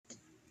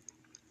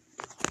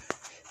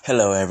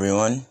Hello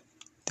everyone,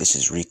 this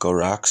is Rico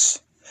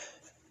Rocks.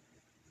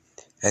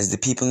 As the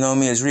people know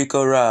me as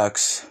Rico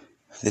Rocks,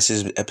 this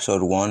is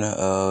episode 1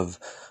 of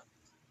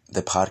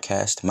the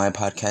podcast, my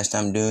podcast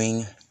I'm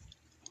doing.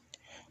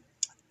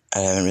 I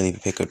haven't really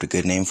picked up a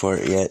good name for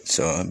it yet,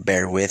 so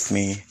bear with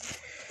me.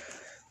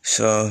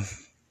 So,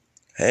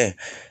 hey,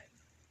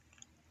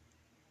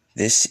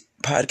 this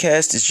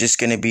podcast is just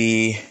going to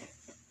be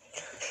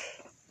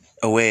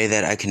a way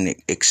that I can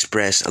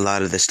express a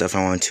lot of the stuff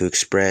I want to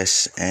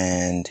express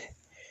and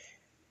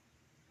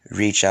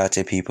reach out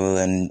to people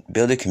and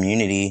build a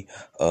community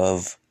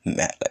of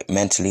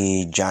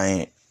mentally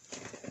giant,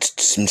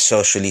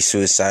 socially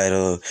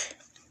suicidal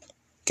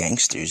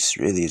gangsters,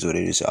 really is what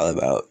it is all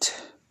about.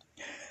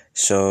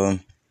 So,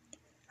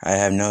 I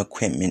have no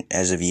equipment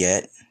as of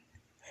yet,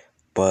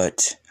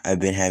 but I've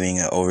been having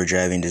an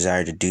overdriving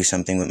desire to do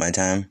something with my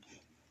time.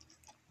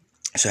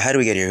 So how do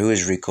we get here? Who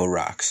is Rico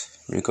Rocks?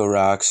 Rico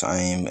Rocks, I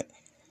am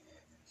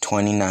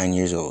 29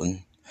 years old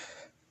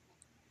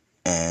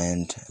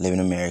and live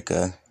in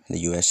America, the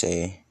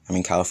USA. I'm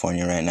in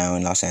California right now,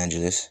 in Los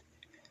Angeles.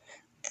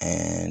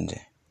 And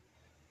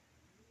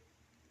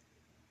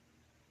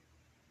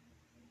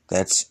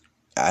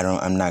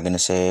I'm not gonna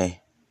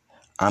say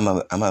I'm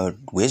a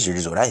wizard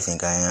is what I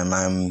think I am.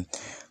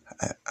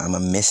 I'm a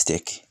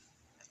mystic.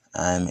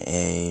 I'm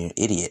a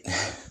idiot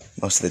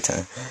most of the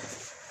time.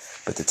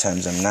 But the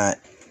times I'm not,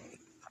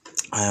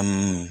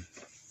 I'm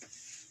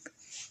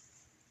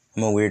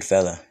a weird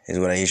fella is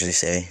what I usually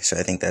say. So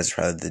I think that's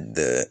probably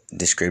the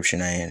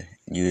description I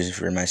use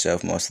for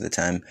myself most of the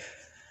time.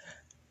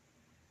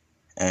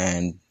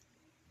 And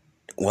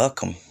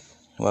welcome.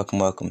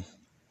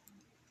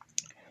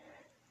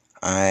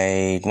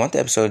 I want the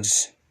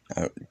episodes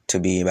to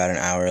be about an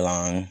hour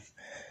long.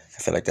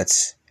 I feel like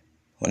that's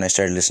when I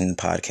started listening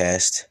to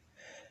podcasts.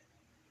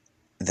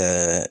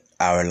 The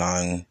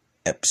hour-long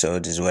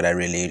episodes is what I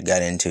really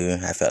got into.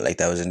 I felt like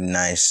that was a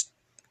nice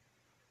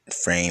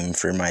frame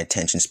for my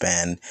attention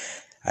span.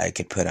 I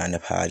could put on a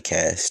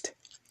podcast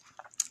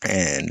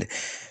and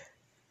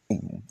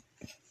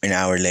an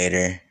hour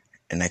later,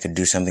 and I could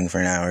do something for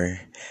an hour.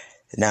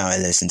 Now I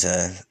listen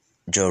to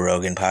Joe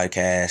Rogan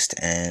podcast,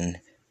 and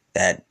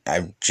that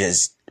I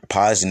just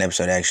paused an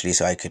episode actually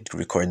so I could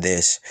record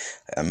this.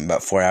 I'm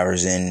about 4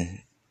 hours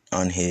in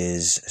on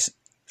his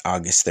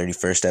August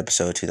 31st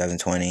episode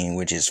 2020,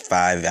 which is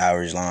 5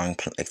 hours long,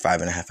 like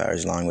 5.5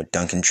 hours long, with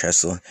Duncan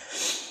Trussell.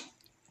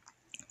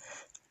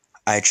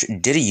 I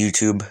did a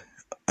YouTube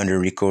under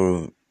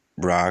Rico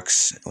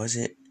Rocks. Was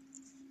it?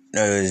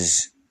 No, it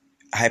was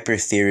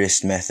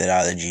Hypertheorist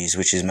Methodologies,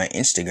 which is my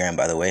Instagram,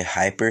 by the way.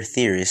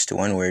 Hypertheorist,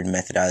 one word,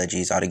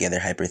 methodologies, altogether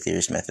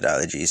Hypertheorist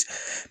Methodologies,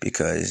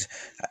 because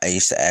I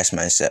used to ask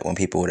myself, when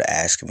people would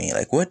ask me,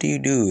 like, what do you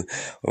do?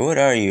 Or what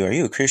are you? Are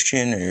you a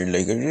Christian? Or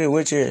like,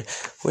 what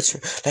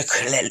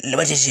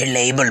is your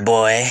label,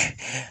 boy?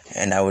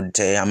 And I would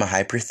say I'm a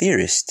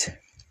hypertheorist,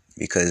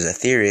 because a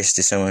theorist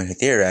is someone who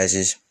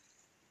theorizes,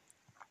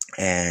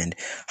 and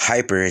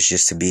hyper is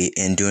just to be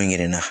in doing it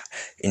in an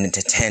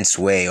intense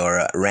way or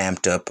a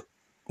ramped up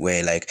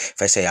way. Like if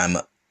I say I'm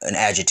an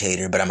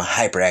agitator, but I'm a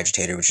hyper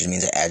agitator, which just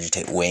means I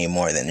agitate way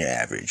more than your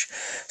average.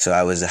 So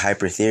I was a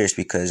hyper theorist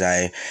because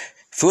I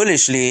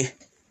foolishly,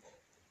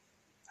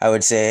 I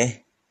would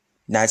say,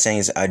 not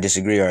saying I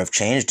disagree or I've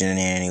changed in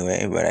any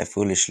way, but I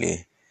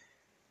foolishly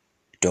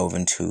dove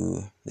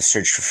into the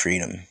search for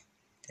freedom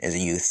as a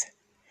youth.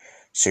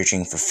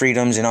 Searching for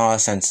freedoms in all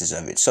senses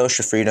of it.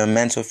 Social freedom,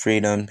 mental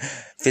freedom,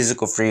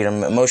 physical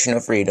freedom, emotional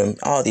freedom,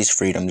 all these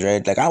freedoms,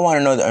 right? Like, I want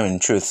to know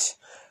truth.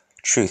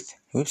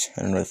 Oops,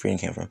 I don't know where the freedom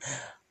came from.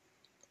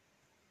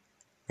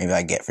 Maybe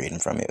I get freedom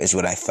from it, is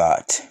what I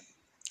thought.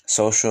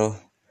 I was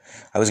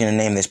going to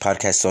name this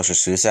podcast Social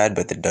Suicide,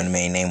 but the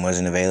domain name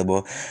wasn't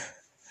available.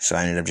 So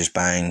I ended up just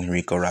buying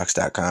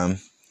RicoRocks.com.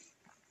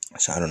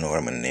 So I don't know what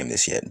I'm going to name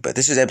this yet. But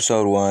this is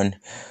episode 1.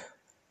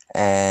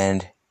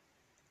 And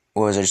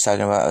what was I just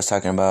talking about? I was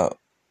talking about,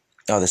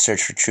 the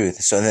search for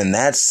truth. So then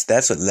that's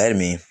what led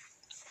me.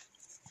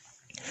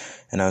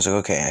 And I was like,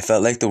 okay, I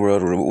felt like the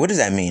world, what does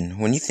that mean?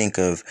 When you think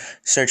of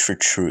search for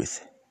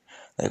truth,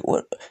 like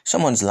what,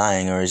 someone's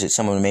lying, or is it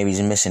someone maybe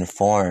is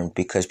misinformed?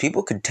 Because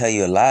people could tell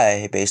you a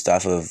lie based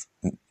off of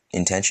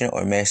intention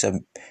or based off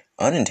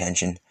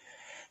unintention.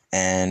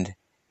 And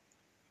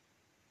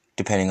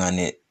depending on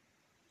it,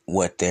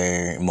 what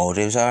their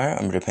motives are,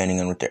 depending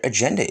on what their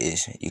agenda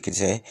is, you could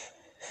say.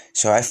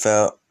 So I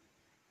felt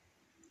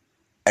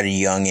at a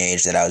young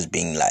age that I was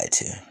being lied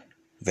to.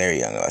 Very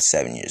young, about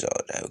 7 years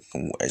old,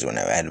 is when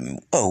I had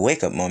a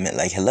wake-up moment,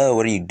 like, hello,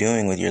 what are you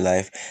doing with your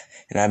life?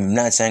 And I'm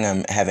not saying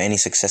I have any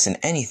success in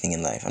anything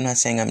in life. I'm not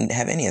saying I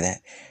have any of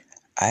that.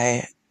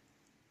 I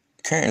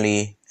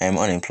currently am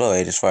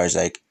unemployed as far as,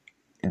 like,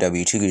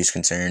 W-2 is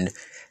concerned,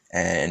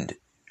 and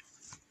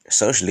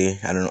socially,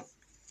 I don't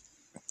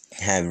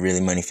have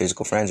really many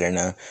physical friends right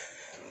now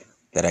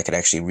that I could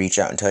actually reach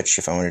out and touch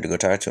if I wanted to go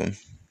talk to them.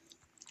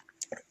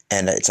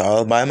 And it's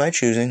all by my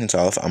choosing. It's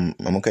all, I'm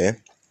okay.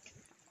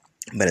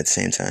 But at the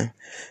same time,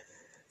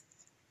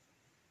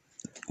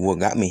 what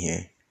got me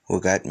here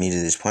what got me to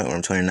this point where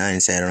I'm 29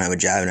 and say I don't have a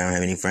job and I don't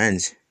have any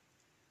friends.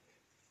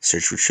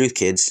 Search for truth,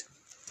 kids.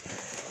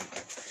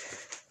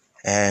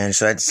 And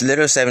so at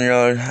little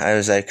 7-year-old, I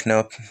was like,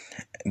 nope.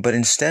 But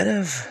instead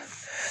of,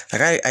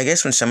 like, I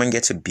guess when someone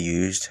gets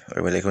abused,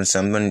 or like when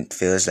someone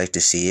feels like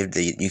deceived,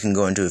 you can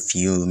go into a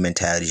few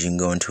mentalities, you can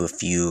go into a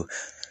few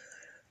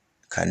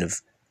kind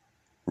of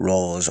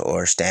roles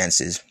or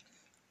stances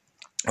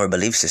or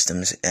belief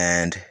systems,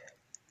 and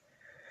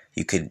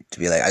you could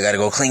be like, I gotta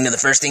go cling to the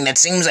first thing that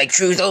seems like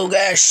truth, oh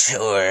gosh,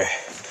 or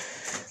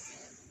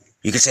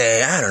you could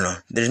say, I don't know,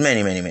 there's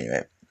many,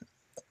 right?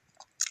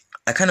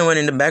 I kind of went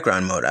into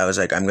background mode. I was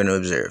like, I'm going to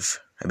observe.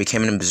 I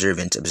became an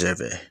observant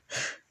observer.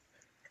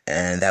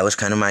 And that was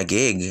kind of my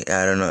gig.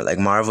 I don't know, like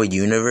Marvel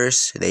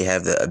Universe, they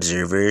have the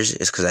observers.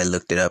 It's because I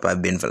looked it up.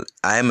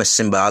 I'm a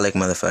symbolic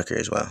motherfucker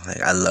as well.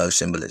 Like, I love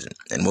symbolism.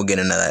 And we'll get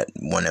into that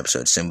one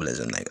episode,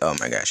 symbolism. Like, oh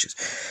my gosh,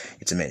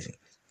 it's amazing.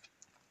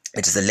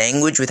 It's the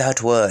language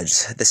without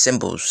words, the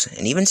symbols.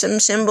 And even some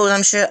symbols,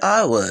 I'm sure,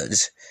 are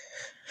words.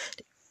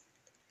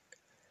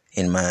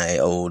 In my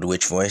old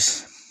witch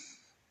voice.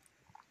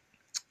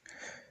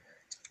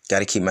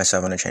 Gotta keep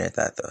myself on a train of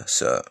thought, though.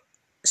 So,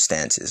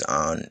 stances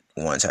on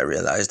once I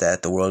realized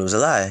that the world was a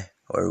lie,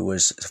 or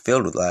was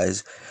filled with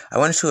lies, I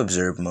went into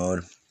observe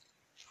mode.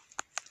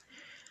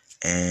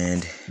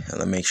 And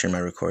let me make sure my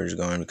recorder's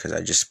going, because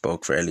I just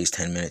spoke for at least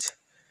 10 minutes.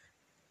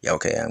 Yeah,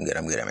 okay, I'm good.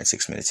 I'm at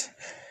 6 minutes.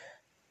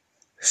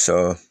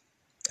 So,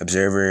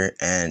 observer,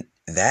 and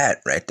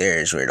that right there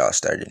is where it all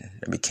started.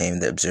 I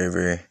became the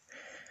observer.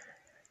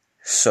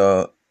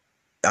 So,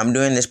 I'm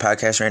doing this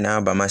podcast right now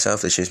by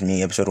myself. It's just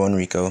me, episode 1,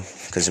 Rico,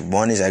 because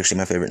 1 is actually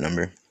my favorite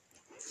number.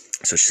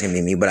 So it's just gonna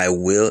be me, but I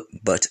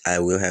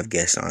will have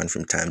guests on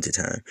from time to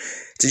time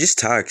to just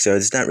talk. So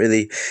it's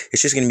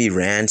just gonna be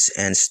rants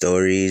and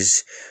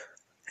stories,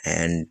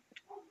 and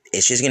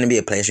it's just gonna be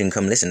a place where you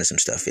can come listen to some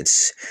stuff.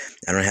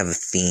 I don't have a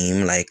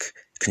theme like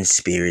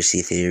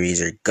conspiracy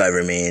theories or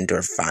government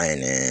or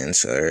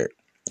finance or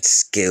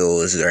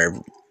skills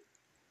or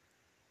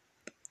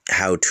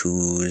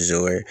how-tos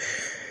or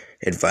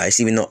advice,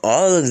 even though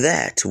all of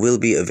that will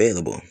be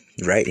available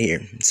right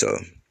here. So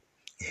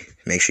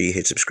make sure you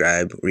hit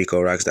subscribe,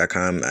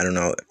 RicoRocks.com. I don't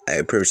know,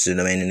 I purchased the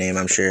domain name.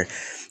 I'm sure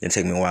it'll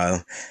take me a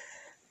while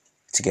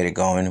to get it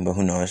going, but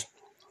who knows.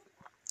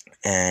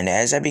 And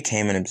as I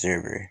became an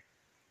observer,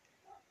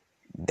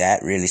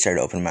 that really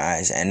started opening my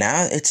eyes. And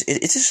now it's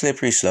a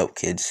slippery slope,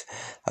 kids.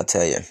 I'll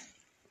tell you,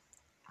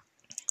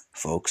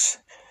 folks.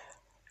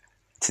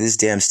 To this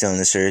day, I'm still in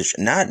the search.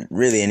 Not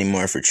really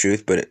anymore for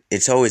truth, but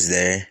it's always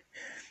there.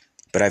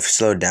 But I've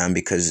slowed down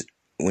because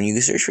when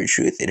you search for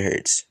truth, it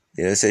hurts.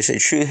 You know, so they say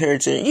truth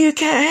hurts, and you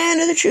can't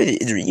handle the truth.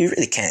 You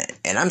really can't.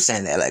 And I'm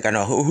saying that like, I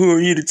know, who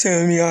are you to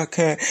tell me I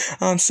can't?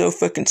 I'm so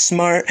fucking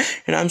smart,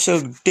 and I'm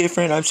so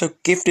different, I'm so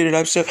gifted, and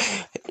I'm so...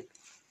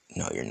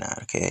 No, you're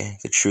not, okay?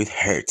 The truth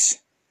hurts.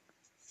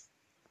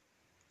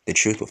 The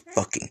truth will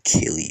fucking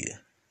kill you,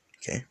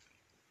 okay?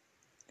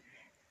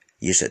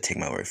 You just have to take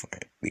my word for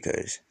it,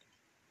 because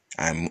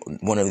I'm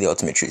one of the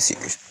ultimate truth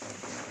seekers.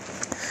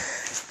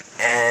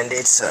 And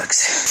it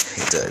sucks.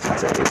 It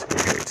does. It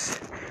hurts.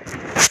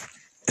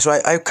 So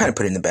I kind of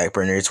put it in the back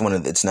burner.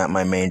 It's not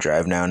my main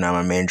drive now. Now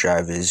my main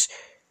drive is,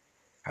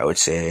 I would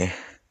say,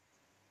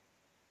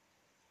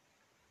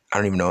 I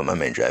don't even know what my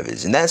main drive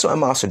is. And that's why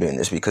I'm also doing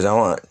this, because I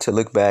want to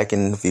look back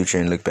in the future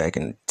and look back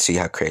and see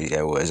how crazy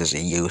I was as a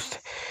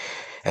youth.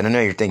 And I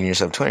know you're thinking to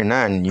yourself,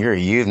 29, you're a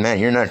youth, man.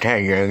 You're not that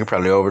young. You're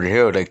probably over the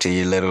hill like to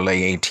your little, like,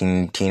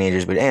 18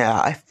 teenagers. But yeah,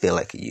 I feel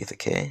like a youth,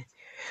 okay?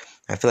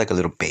 I feel like a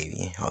little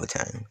baby all the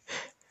time.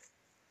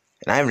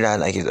 And I'm not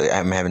like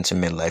I'm having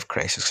some midlife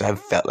crisis, because I've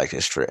felt like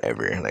this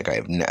forever. Like, I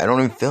don't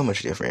even feel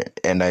much different.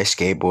 And I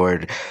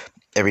skateboard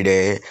every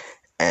day.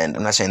 And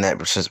I'm not saying that,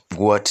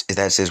 but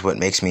that says what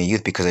makes me a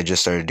youth, because I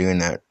just started doing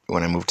that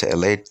when I moved to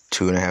LA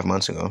 2.5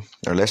 months ago.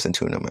 Or less than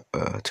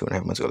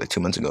 2.5 months ago, like 2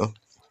 months ago.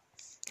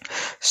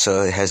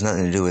 So it has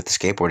nothing to do with the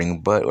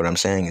skateboarding, but what I'm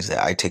saying is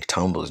that I take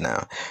tumbles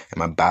now, and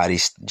my body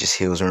just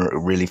heals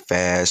really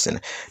fast,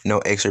 and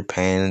no aches or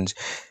pains,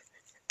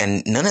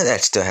 and none of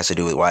that still has to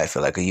do with why I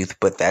feel like a youth,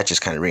 but that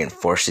just kind of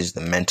reinforces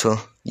the mental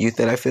youth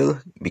that I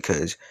feel,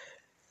 because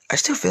I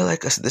still feel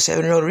like the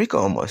 7-year-old Rico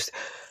almost.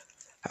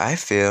 I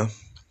feel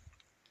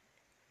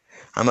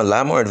I'm a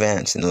lot more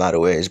advanced in a lot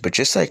of ways, but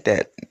just like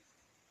that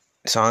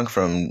song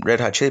from Red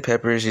Hot Chili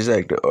Peppers, he's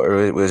like,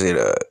 or was it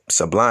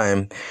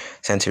Sublime,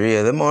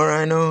 Santeria, the more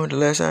I know, the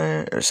less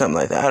I, or something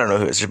like that. I don't know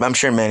who it's, I'm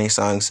sure many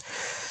songs,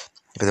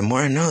 but the more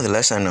I know, the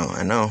less I know.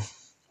 And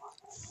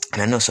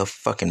I know so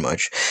fucking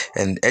much.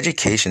 And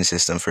education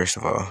system, first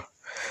of all,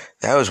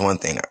 that was one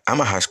thing.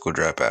 I'm a high school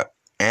dropout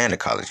and a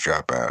college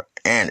dropout,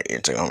 and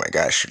it's like, oh my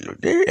gosh,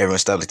 everyone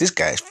stopped like, this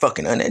guy is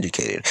fucking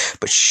uneducated.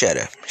 But shut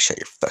up, shut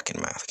your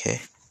fucking mouth,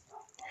 okay?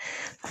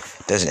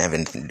 Doesn't have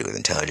anything to do with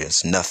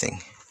intelligence.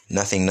 Nothing. And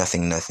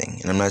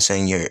I'm not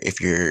saying if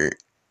you're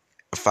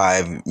a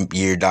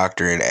 5-year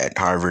doctorate at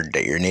Harvard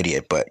that you're an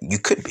idiot, but you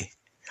could be.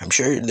 I'm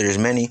sure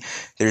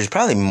there's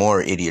probably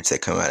more idiots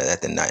that come out of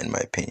that than not, in my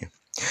opinion.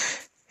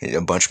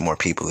 a bunch more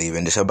people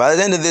even. So by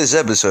the end of this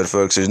episode,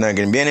 folks, there's not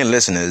going to be any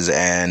listeners,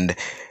 and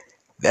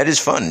that is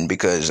fun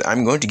because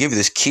I'm going to give you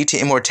this key to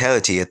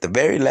immortality at the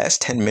very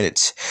last 10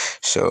 minutes.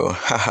 So,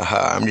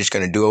 I'm just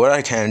going to do what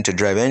I can to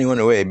drive anyone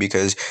away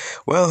because,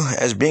 well,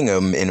 as being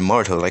an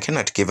immortal, I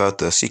cannot give out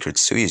the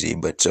secrets so easy.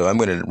 But so I'm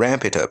going to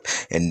ramp it up,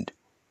 and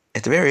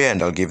at the very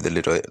end, I'll give the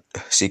little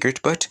secret,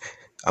 but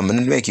I'm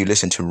going to make you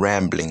listen to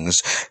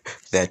ramblings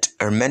that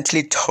are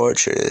mentally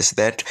torturous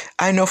that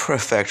I know for a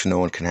fact no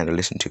one can handle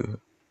listen to.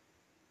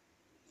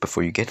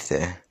 Before you get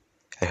there,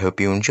 I hope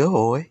you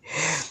enjoy.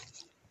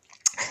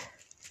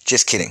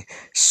 Just kidding.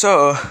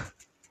 So,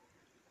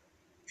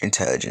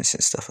 intelligence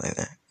and stuff like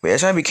that. But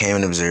as I became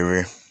an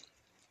observer,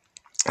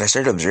 I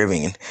started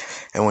observing,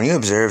 and when you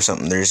observe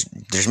something, there's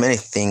many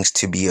things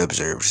to be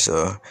observed.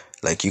 So,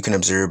 like, you can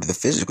observe the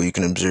physical, you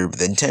can observe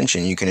the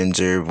intention, you can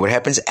observe what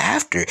happens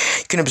after,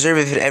 you can observe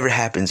if it ever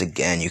happens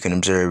again, you can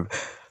observe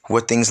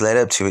what things led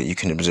up to it, you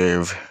can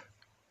observe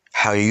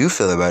how you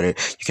feel about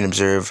it, you can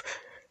observe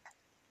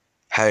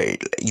how,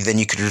 then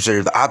you could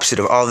observe the opposite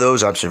of all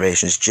those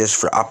observations just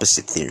for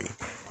opposite theory.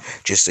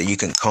 Just so you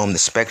can comb the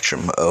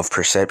spectrum of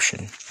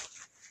perception.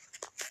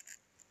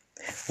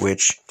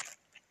 Which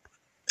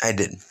I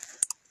did.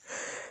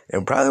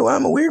 And probably why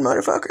I'm a weird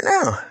motherfucker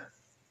now.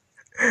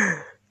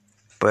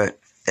 But,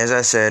 as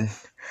I said,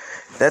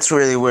 that's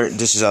really what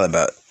this is all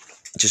about.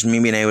 Just me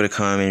being able to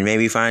come and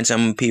maybe find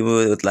some people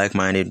with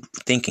like-minded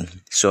thinking.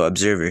 So,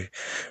 observer.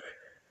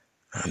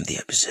 I'm the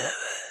observer.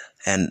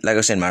 And like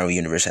I said, Marvel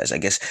Universe has, I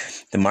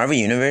guess, the Marvel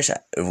Universe,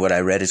 what I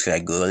read is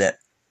because I Googled it,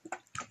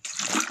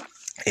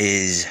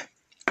 is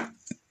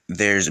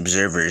there's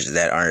observers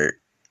that are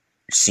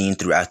seen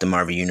throughout the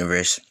Marvel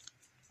Universe,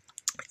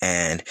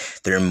 and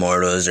they're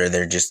immortals, or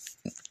they're just,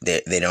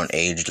 they don't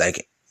age,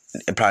 like,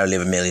 they probably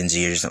live millions of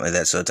years or something like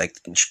that, so it's like,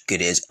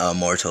 good is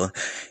immortal,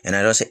 and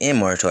I don't say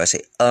immortal, I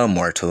say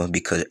immortal,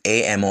 because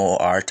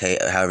A-M-O-R-T,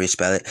 however you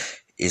spell it,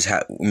 is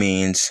how,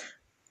 means,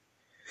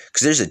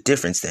 because there's a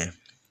difference there.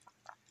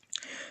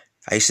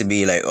 I used to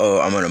be like, oh,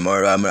 I'm an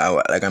immortal,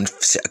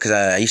 because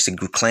I used to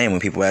claim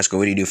when people ask, oh,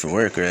 what do you do for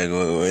work, or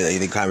like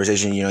the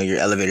conversation, you know, your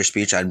elevator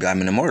speech, I'm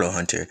an immortal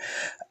hunter,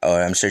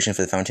 or I'm searching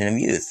for the fountain of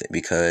youth,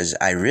 because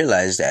I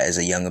realized that as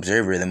a young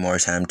observer, the more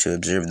time to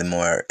observe, the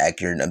more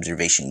accurate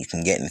observation you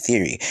can get in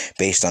theory,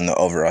 based on the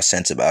overall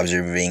sense of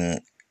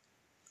observing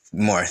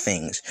more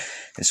things.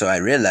 And so I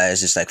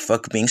realized it's like,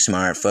 fuck being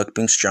smart, fuck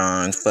being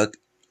strong, fuck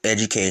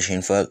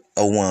education, fuck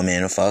a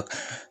woman, fuck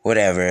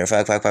whatever,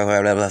 fuck, blah,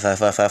 blah, blah,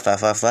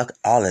 fuck,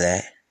 all of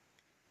that.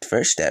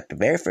 First step, the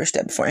very first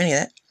step before any of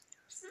that,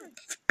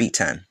 beat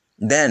time.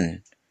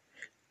 Then,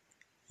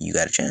 you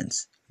got a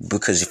chance.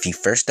 Because if you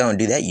first don't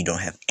do that, you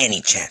don't have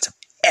any chance of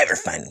ever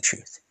finding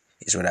truth,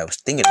 is what I was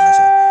thinking to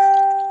myself.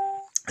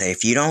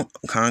 If you don't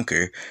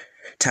conquer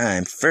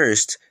time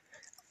first,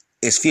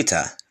 it's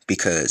futile.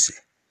 Because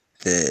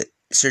the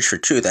search for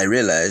truth, I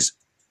realized,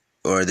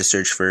 or the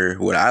search for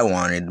what I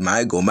wanted,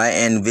 my goal, my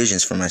end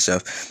visions for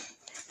myself,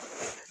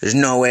 there's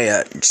no way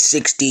a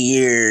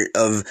 60-year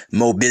of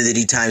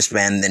mobility time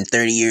span, then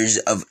 30 years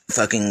of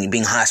fucking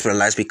being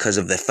hospitalized because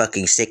of the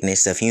fucking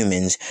sickness of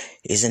humans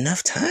is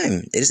enough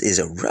time. It is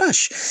a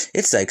rush.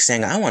 It's like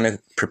saying, I want to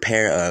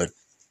prepare a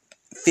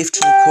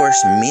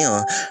 15-course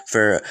meal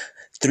for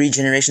 3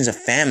 generations of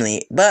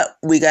family, but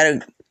we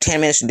got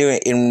 10 minutes to do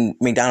it in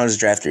McDonald's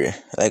drive-thru.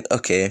 Like,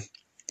 okay.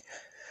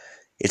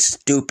 It's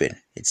stupid.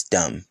 It's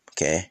dumb.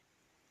 Okay?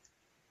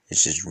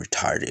 It's just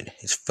retarded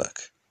as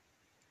fuck.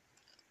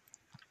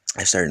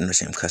 I started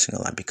noticing I'm cussing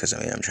a lot because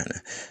I'm trying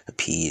to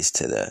appease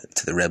to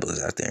the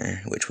rebels out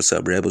there. Which, what's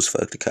up, rebels?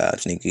 Fuck the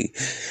cops, nigga.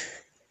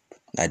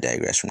 I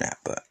digress from that,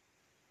 but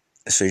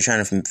so you're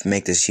trying to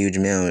make this huge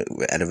meal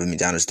out of a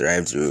McDonald's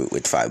drive-thru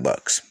with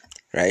 $5,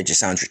 right? It just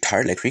sounds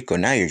retarded, like Rico.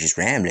 Now you're just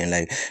rambling,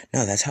 like,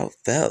 no, that's how it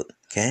felt.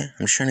 Okay,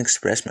 I'm just trying to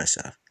express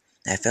myself.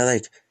 I felt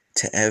like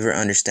to ever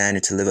understand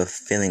and to live a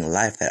fulfilling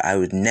life that I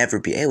would never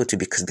be able to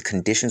because the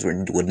conditions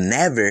would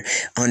never,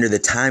 under the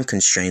time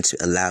constraints,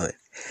 allow it.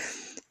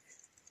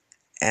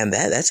 And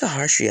that's a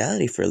harsh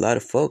reality for a lot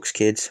of folks,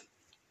 kids.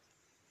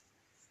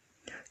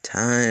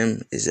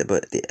 Time is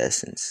about the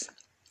essence.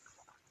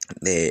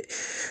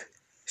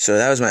 So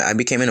that was I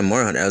became an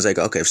immortal hunter. I was like,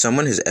 okay, if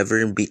someone has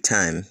ever beat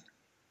time,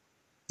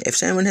 if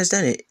someone has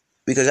done it,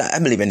 because I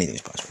believe anything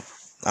is possible.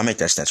 I'll make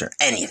that stance for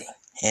anything,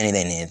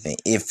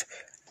 if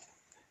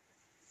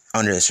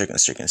under the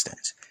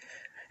circumstance,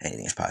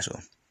 anything is possible.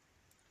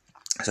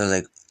 So I was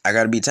like, I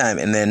gotta beat time,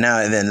 and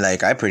then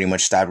like I pretty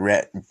much stopped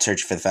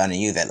searching for the fountain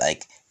of youth at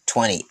like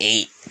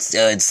 28.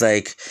 So it's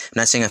like, I'm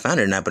not saying I found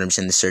it or not, but I'm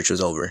saying the search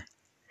was over.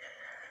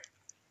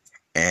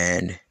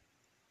 And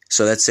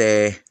so let's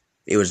say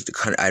it was,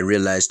 I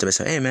realized to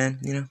myself, hey man,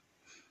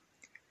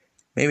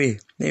 maybe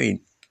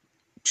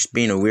just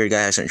being a weird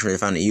guy searching for the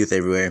fountain of youth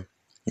everywhere,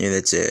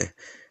 that's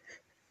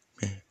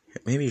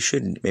maybe you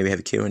shouldn't. Maybe have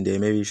a kid one day.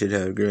 Maybe you should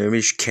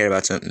care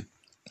about something.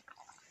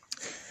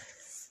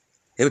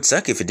 It would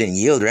suck if it didn't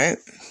yield, right?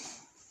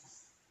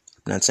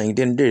 I'm not saying it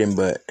didn't,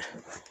 but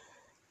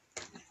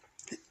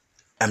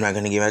I'm not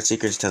going to give out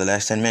secrets till the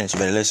last 10 minutes. You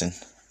better listen.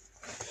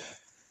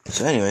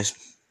 So, anyways,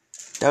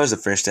 that was the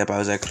first step. I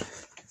was like,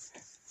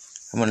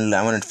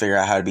 I wanted to figure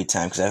out how to beat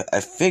time, because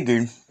I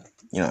figured,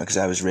 because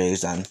I was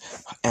raised on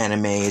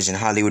animes and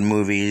Hollywood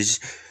movies.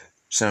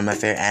 Some of my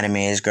favorite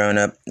animes growing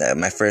up.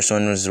 My first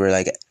one were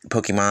like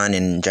Pokemon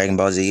and Dragon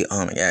Ball Z.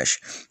 Oh my gosh!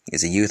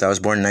 As a youth, I was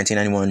born in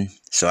 1991,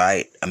 so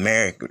I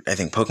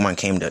think Pokemon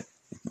came to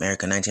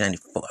America in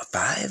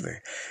 1995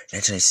 or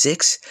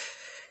 1996.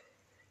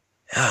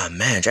 Oh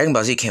man, Dragon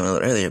Ball Z came a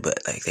little earlier, but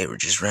like they were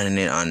just running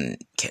it on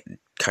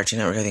Cartoon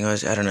Network. I think it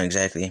was. I don't know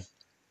exactly.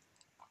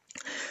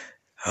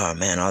 Oh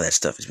man, all that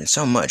stuff has been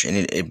so much, and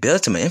it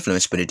built to my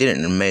influence, but it did it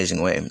in an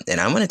amazing way.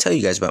 And I'm gonna tell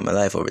you guys about my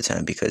life over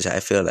time, because I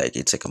feel like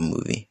it's like a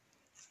movie.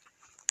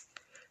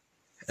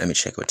 Let me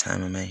check what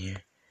time I'm at here.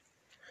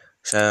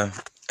 So,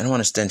 I don't want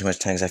to spend too much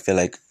time, because I feel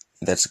like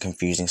that's a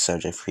confusing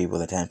subject for people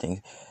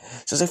attempting.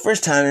 So it's the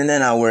first time, and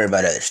then I'll worry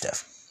about other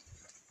stuff.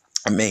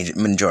 A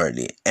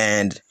majority.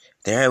 And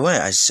there I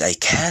went. I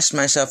cast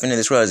myself into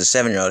this world as a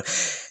 7-year-old.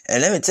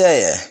 And let me tell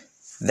you,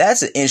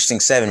 that's an interesting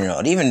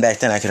 7-year-old. Even back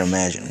then, I could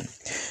imagine.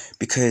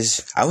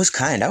 Because I was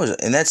kind.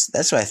 And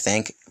that's why I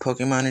thank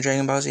Pokemon and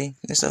Dragon Ball Z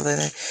and stuff like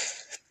that.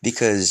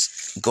 Because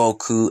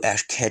Goku,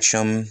 Ash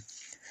Ketchum.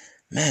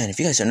 Man, if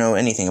you guys don't know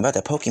anything about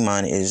that,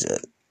 Pokemon is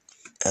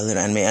a little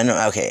anime. I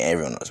know, okay,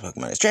 everyone knows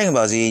Pokemon. It's Dragon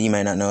Ball Z, you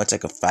might not know. It's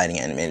like a fighting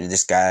anime.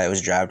 This guy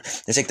was dropped.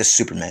 It's like the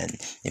Superman.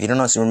 If you don't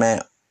know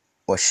Superman,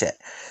 well, shit.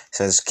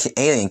 So this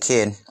alien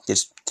kid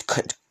gets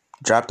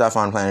dropped off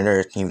on planet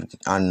Earth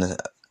on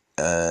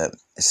a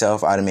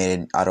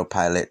self-automated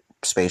autopilot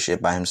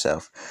spaceship by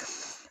himself,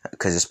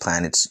 because this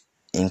planet's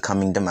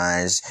incoming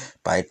demise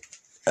by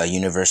a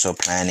universal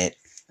planet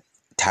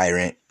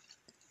tyrant.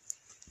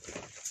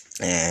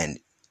 And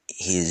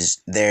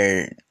he's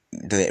there,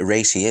 the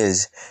race he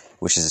is,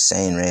 which is a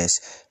Saiyan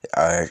race,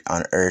 are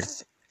on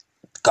Earth.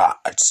 God,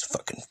 it's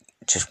fucking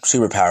just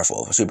super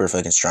powerful, super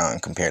fucking strong,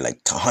 compared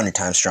like to 100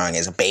 times strong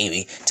as a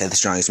baby to the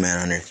strongest man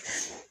on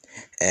Earth,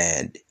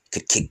 and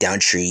could kick down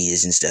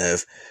trees and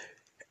stuff.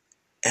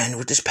 And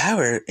with this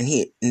power, and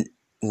he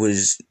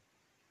was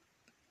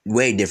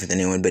way different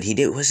than anyone, but he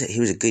was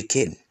a good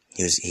kid.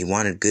 He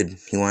wanted good.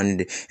 And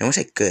when I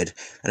say good,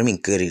 I don't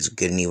mean good as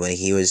good and evil.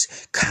 He was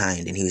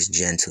kind and he was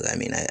gentle. I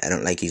mean, I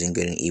don't like using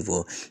good and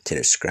evil to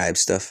describe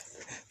stuff,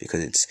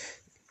 because it's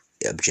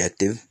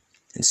objective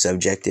and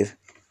subjective.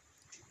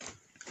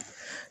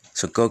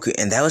 So Goku,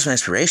 and that was my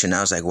inspiration.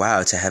 I was like,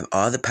 wow, to have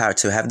all the power,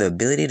 to have the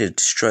ability to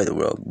destroy the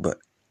world, but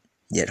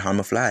yet harm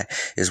a fly.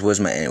 This was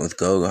my end with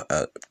Goku,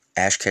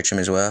 Ash Ketchum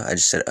as well. I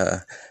just said,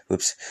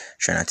 whoops,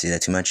 try not to do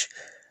that too much.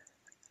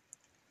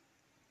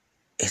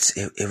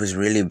 It was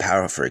really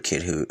powerful for a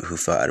kid who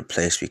felt out of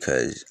place,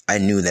 because I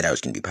knew that I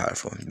was going to be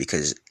powerful,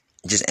 because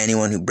just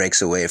anyone who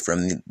breaks away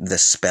from the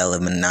spell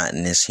of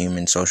monotonous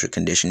human social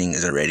conditioning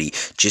is already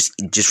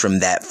just from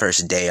that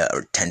first day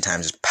or 10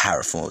 times as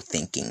powerful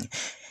thinking.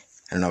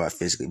 I don't know about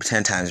physically, but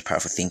 10 times as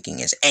powerful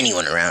thinking as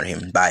anyone around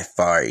him, by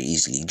far,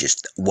 easily,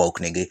 just woke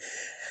nigga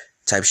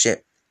type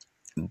shit.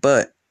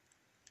 But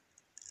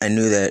I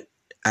knew that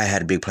I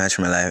had big plans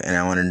for my life, and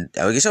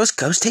I guess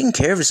I was taking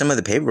care of some of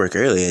the paperwork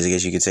early, I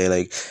guess you could say,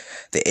 like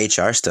the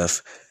HR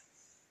stuff.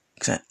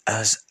 Cause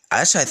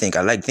I think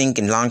I like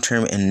thinking long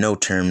term and no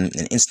term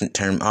and instant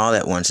term all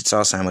at once. It's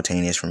all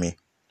simultaneous for me.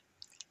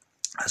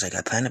 I was like,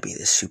 I plan to be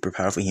this super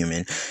powerful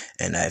human,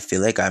 and I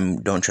feel like I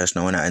don't trust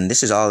no one out. And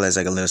this is all as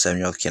like a little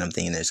 7-year-old kid. I'm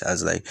thinking this. I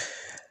was like,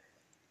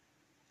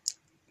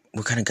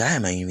 what kind of guy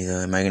am I gonna be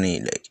though? Am I gonna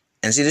like?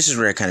 And see, this is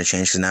where I kind of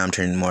changed, because now I'm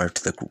turning more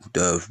to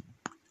the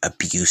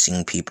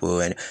abusing people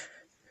and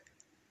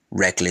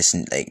reckless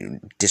and like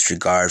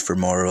disregard for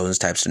morals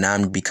type. So now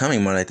I'm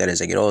becoming more like that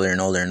as I get older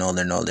and older and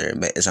older and older.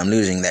 But as I'm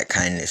losing that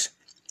kindness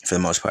for the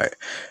most part,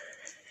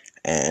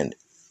 and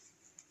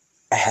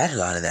I had a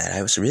lot of that.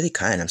 I was really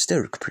kind. I'm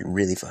still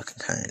really fucking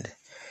kind,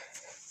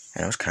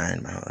 and I was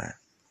kind my whole life.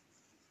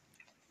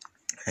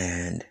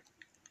 And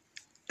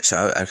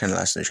so I kind of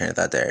lost the train of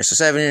thought there. So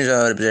 7 years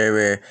old,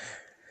 observer,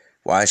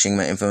 watching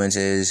my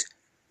influences,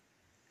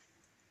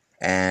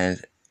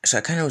 and so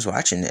I kind of was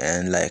watching,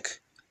 and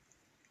like,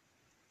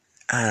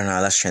 I don't know, I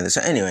lost train of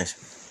thought. So anyways,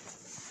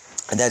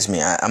 that's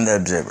me. I'm the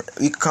observer.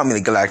 You can call me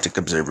the Galactic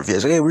Observer. If you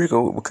guys like, hey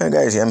Rico, what kind of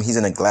guy is he? He's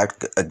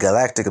a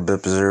galactic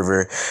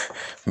observer,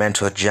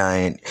 mental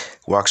giant,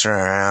 walks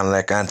around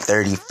like on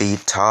 30 feet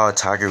tall,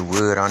 Tiger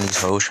Wood on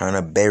these hoes, trying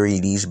to bury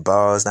these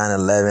balls,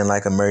 9/11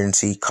 like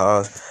emergency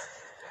calls.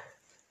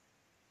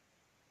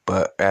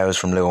 But that was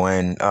from Lil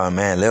Wayne. Oh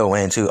man, Lil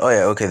Wayne too. Oh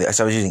yeah, okay.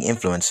 So I was using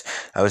influence.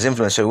 I was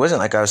influenced. So it wasn't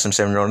like I was some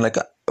 7-year-old like,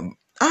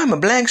 I'm a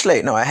blank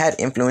slate. No, I had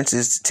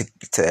influences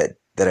to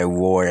that I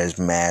wore as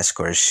masks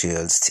or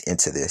shields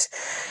into this.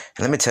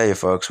 And let me tell you,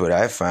 folks, what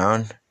I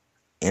found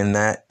in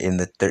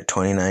the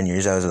 29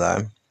 years I was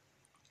alive.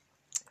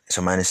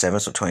 So minus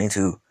 7, so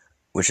 22,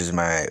 which is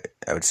my,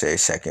 I would say,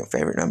 second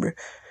favorite number,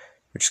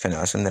 which is kind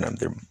of awesome that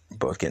they're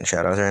both getting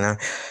shout outs right now,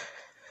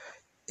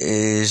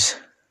 is,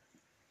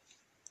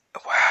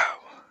 wow,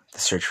 the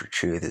search for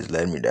truth has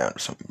led me down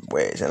some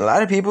ways. And a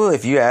lot of people,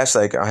 if you ask,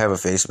 like, I have a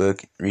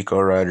Facebook,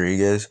 Rico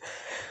Rodriguez,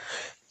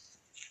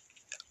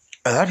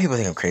 A lot of people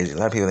think I'm crazy. A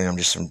lot of people think I'm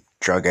just some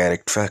drug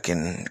addict,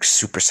 fucking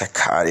super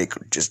psychotic,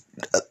 just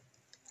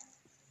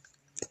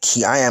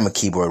I am a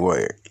keyboard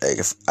warrior. Like,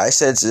 if I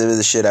said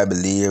the shit I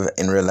believe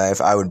in real life,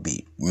 I would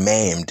be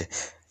maimed.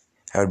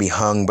 I would be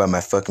hung by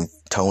my fucking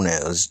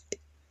toenails,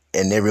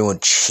 and everyone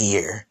would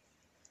cheer.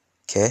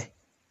 Okay?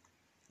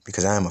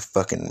 Because I am a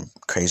fucking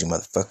crazy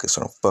motherfucker,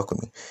 so don't fuck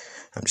with me.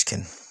 I'm just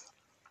kidding.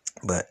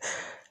 But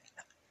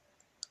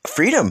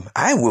freedom,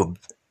 I will,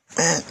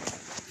 man.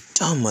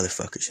 Dumb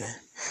motherfuckers, man.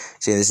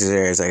 See, this is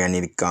where it's like I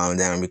need to calm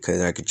down,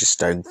 because I could just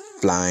start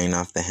flying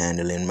off the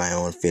handle in my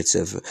own fits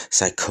of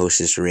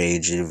psychosis,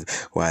 rage of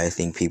why I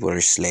think people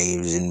are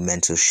slaves and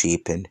mental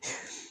sheep, and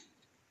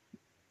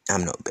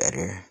I'm no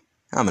better.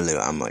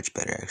 I'm much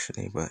better,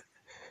 actually, but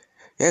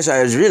yeah, so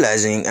I was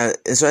realizing, and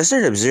so I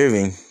started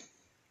observing,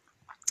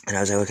 and I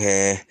was like,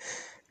 okay,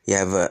 you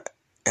have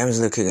I was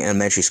looking at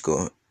elementary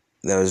school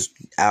that was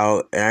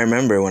out, and I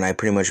remember when I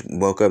pretty much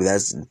woke up,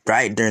 that's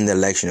right during the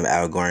election of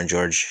Al Gore and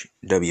George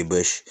W.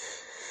 Bush,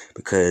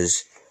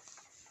 because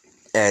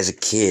as a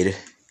kid,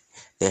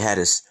 they had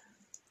us,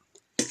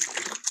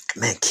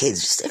 man,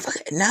 kids,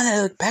 now that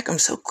I look back, I'm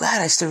so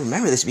glad I still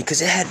remember this,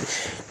 because it had,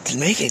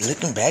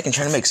 looking back and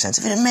trying to make sense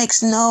of it, it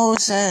makes no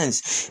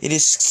sense. It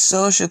is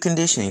social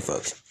conditioning,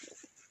 folks.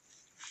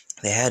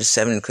 They had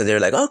 7, because they were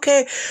like,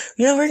 okay,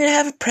 we're going to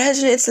have a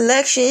president's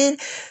election,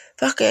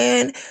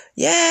 fucking,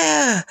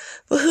 yeah,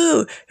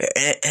 woohoo,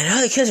 and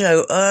all the kids are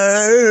like,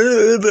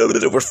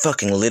 we're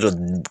fucking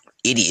little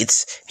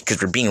idiots,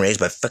 because we're being raised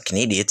by fucking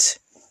idiots.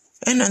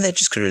 And no, that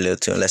just could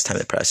relate to less time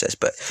to process,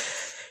 but,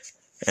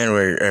 and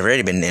we've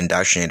already been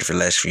indoctrinated for the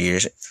last few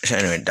years. So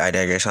anyway, I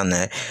digress on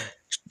that.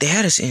 They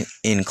had us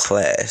in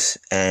class,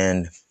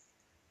 and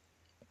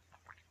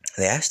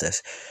they asked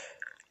us,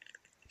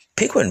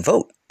 pick one,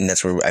 vote. And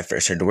that's where I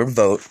first heard the word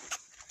vote.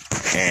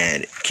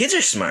 And kids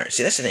are smart.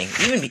 See, that's the thing.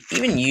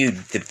 Even you,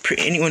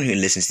 anyone who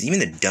listens, even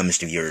the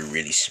dumbest of you are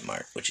really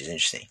smart, which is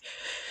interesting.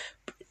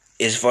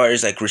 As far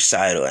as like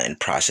recital and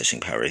processing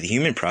power, the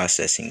human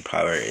processing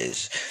power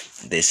is,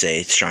 they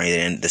say, stronger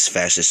than the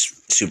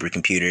fastest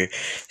supercomputer.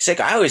 It's like,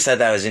 I always thought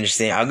that was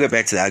interesting. I'll go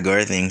back to the Al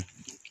Gore thing.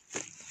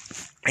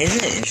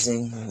 Isn't it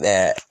interesting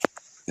that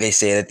they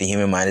say that the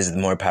human mind is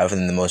more powerful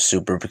than the most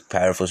super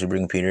powerful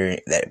supercomputer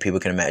that people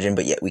can imagine,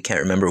 but yet we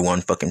can't remember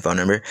one fucking phone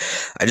number?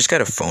 I just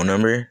got a phone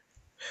number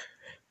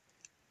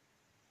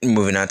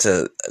moving out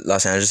to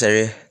Los Angeles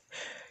area.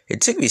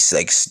 It took me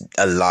like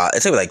a lot.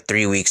 It took me like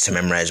 3 weeks to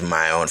memorize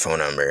my own phone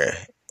number,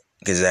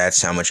 because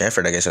that's how much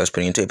effort I guess I was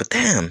putting into it. But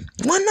damn,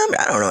 one number.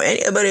 I don't know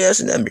anybody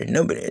else's number.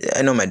 Nobody.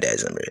 I know my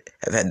dad's number.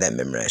 I've had that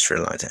memorized for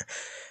a long time.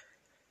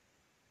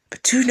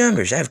 But 2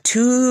 numbers. I have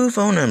 2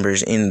 phone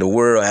numbers in the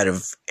world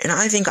and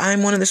I think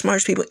I'm one of the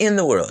smartest people in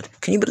the world.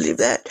 Can you believe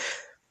that?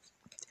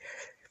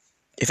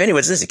 If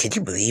anyone's listening, can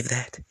you believe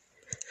that?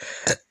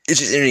 It's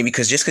just interesting,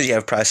 because just because you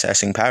have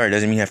processing power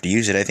doesn't mean you have to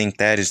use it. I think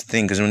that is the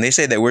thing, because when they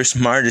say that we're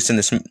smartest in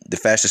the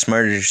fastest,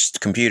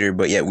 smartest computer,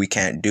 but yet we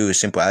can't do a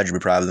simple algebra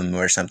problem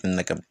or something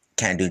like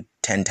can't do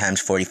 10 times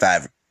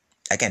 45.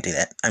 I can't do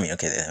that. I mean,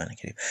 okay, that one I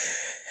can do.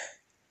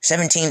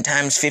 17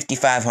 times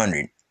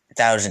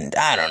 5,500,000.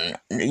 I don't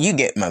know. You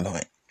get my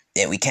point.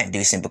 Yeah, we can't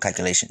do simple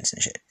calculations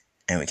and shit.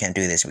 And we can't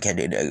do this, we can't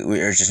do that.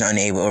 We're just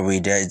unable, or the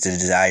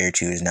desire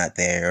to is not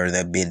there, or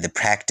the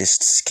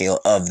practiced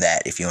skill of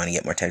that, if you want to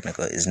get more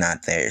technical, is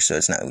not there. So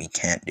it's not, we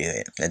can't do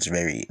it. That's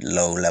very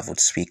low level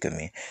to speak of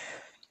me.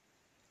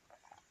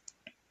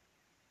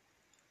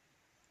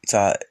 So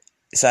I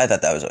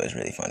thought that was always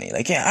really funny.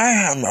 Like, yeah,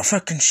 I am a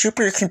fucking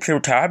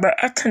supercomputer, but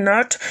I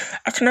cannot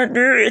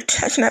do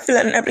it. I cannot fill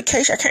out an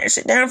application. I can't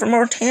sit down for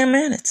more than 10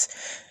 minutes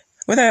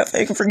without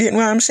fucking forgetting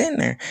why I'm sitting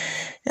there.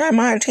 Yeah,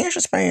 my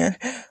attention span.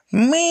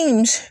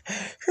 Memes.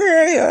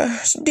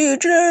 Do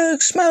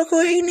drugs, smoke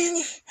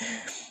weed.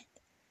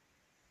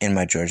 In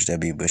my George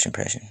W. Bush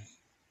impression.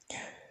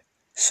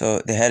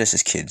 So they had us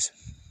as kids.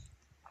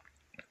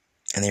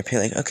 And they were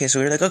like, okay, so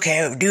we were like,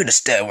 okay, we'll do the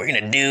stuff. We're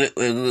going to do it.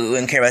 We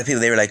wouldn't care about the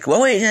people. They were like, well,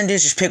 what you're going to do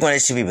is just pick one of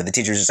these 2 people. The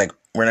teacher was just like,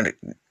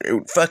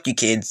 fuck you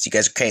kids. You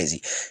guys are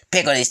crazy.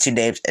 Pick one of these 2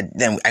 names, and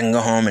then I can go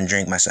home and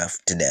drink myself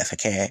to death,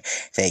 okay?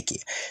 Thank you.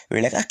 We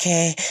were like,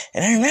 okay.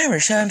 And I remember,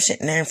 so I'm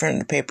sitting there in front of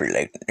the paper,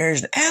 like,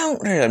 there's Al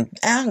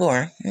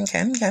Gore. Okay.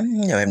 I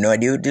have no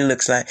idea what he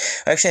looks like.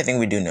 Actually, I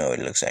think we do know what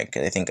he looks like,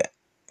 because I think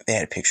they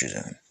had pictures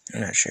of him. I'm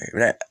not sure,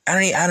 but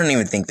I don't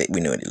even think that we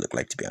knew what he looked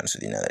like, to be honest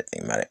with you, now that I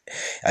think about it.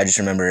 I just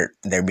remember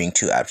there being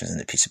 2 options on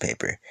the piece of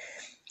paper.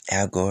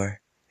 Al Gore,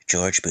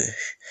 George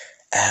Bush.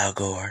 Al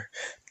Gore,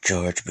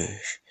 George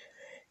Bush.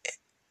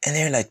 And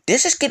they're like,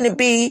 this is going to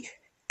be,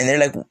 and they're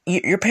like,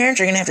 your parents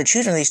are going to have to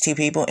choose one of these 2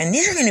 people, and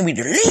these are going to be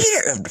the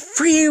leader of the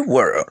free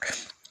world.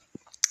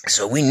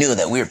 So we knew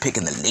that we were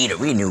picking the leader.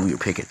 We knew we were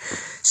picking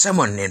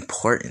someone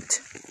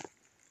important.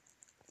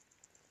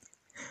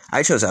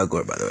 I chose Al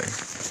Gore, by the way.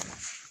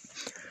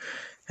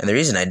 And the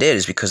reason I did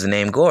is because the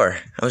name Gore.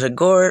 I was like,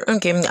 Gore,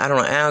 okay, I don't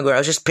know, Al Gore. I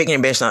was just picking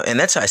it based on, and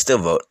that's how I still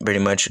vote, pretty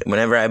much.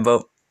 Whenever I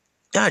vote,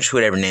 just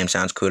whatever name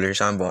sounds cooler,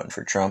 so I'm voting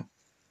for Trump.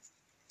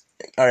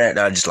 Alright,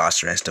 I just lost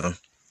the rest of them.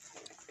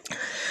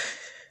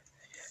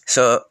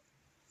 So,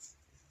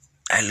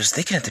 I was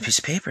looking at the piece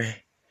of paper.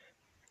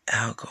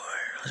 Al Gore.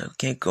 I was like,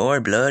 okay,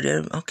 gore, blood.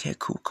 Okay,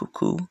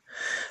 cool.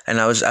 And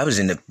I was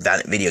into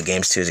video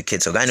games too as a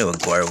kid, so I knew what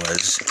gore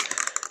was.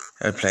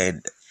 I played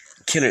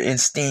Killer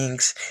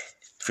Instincts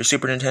for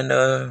Super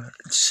Nintendo.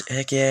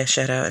 Heck yeah,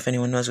 shout out if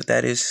anyone knows what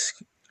that is.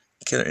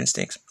 Killer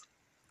Instincts.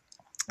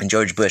 And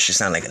George Bush just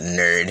sounded like a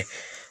nerd. I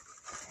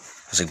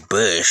was like,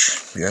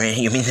 Bush,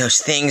 you mean those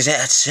things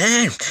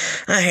outside?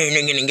 I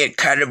ain't gonna get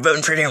caught up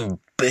voting for them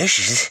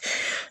Bushes.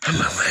 I'm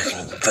gonna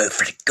fucking vote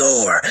for the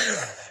gore.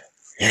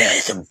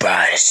 Let the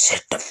body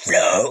hit the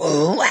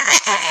floor.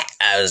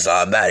 I was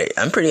all about it.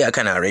 I'm kind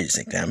of outrageous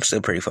like that. I'm still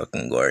pretty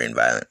fucking gory and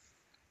violent.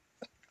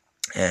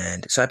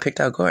 And so I picked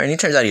out Gore. And it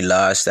turns out he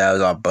lost. I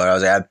was all butt. I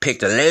was like, I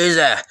picked a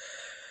loser.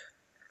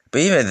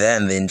 But even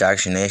then, the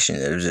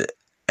indoctrination,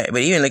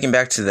 but even looking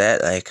back to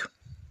that, like,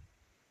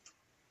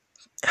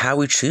 how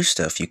we choose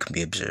stuff, you can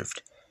be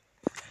observed.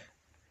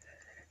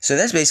 So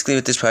that's basically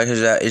what this podcast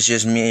is about. It's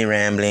just me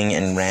rambling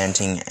and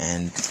ranting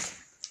and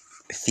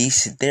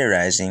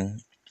theorizing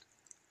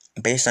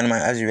based on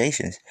my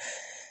observations.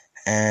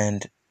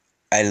 And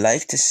I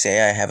like to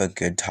say I have a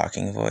good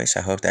talking voice.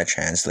 I hope that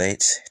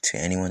translates to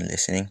anyone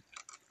listening.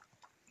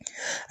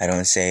 I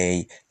don't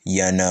say,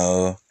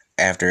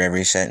 after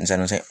every sentence. I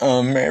don't say,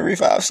 every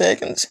 5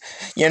 seconds,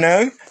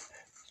 That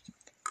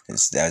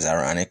was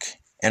ironic.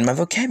 And my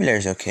vocabulary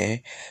is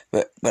okay.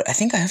 But I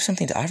think I have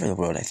something to offer the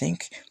world. I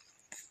think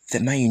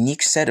that my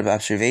unique set of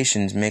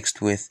observations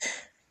mixed with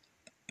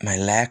my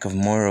lack of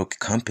moral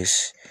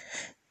compass.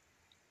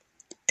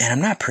 And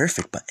I'm not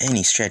perfect by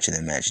any stretch of the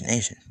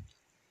imagination.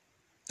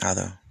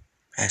 Although,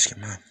 ask your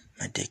mom,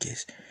 my dick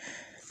is.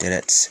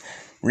 That's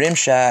rim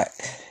shot.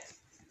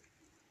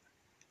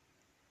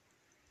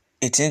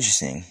 It's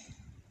interesting.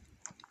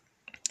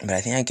 But I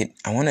think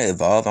I want to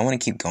evolve. I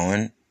want to keep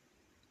going.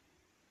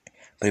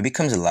 But it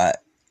becomes a lot.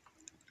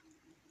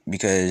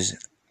 Because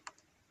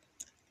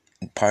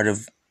part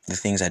of the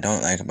things I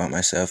don't like about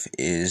myself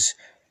is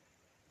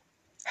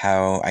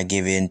how I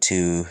give in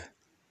to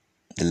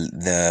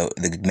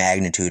the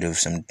magnitude of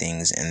some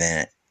things and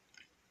then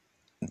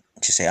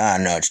just say,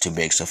 no, it's too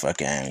big, so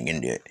fuck it, I ain't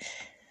gonna do it.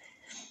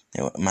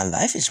 My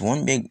life is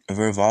one big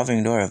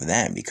revolving door of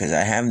that because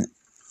I have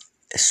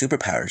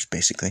superpowers,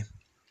 basically.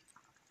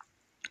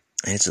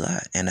 And it's a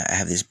lot. And I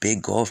have this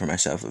big goal for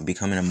myself of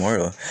becoming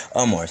immortal.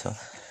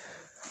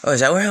 Oh,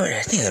 is that where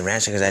I think the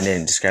rancher, because I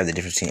didn't describe the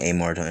difference between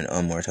amortal and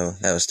immortal.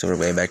 That was still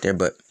way back there,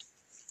 but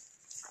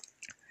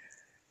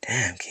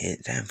damn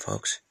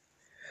folks.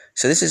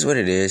 So this is what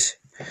it is.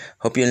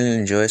 Hope you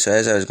enjoy. So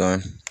as I was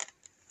going,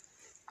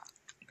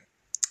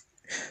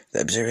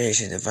 the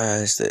observation, the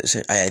violence,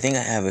 I think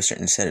I have a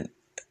certain set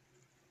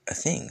of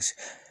things.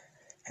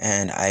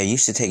 And I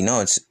used to take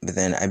notes, but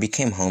then I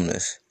became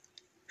homeless.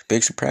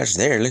 Big surprise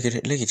there. Look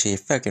at you,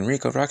 fucking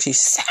Rico Rocks, you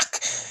suck.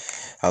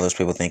 All those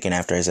people thinking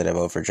after I said I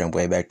vote for Trump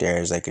way back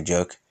there is like a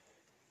joke.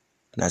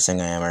 Not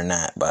saying I am or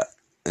not, but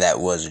that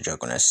was a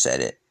joke when I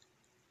said it.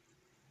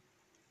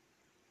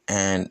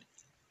 And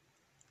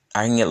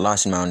I can get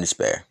lost in my own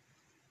despair.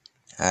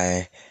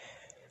 I'm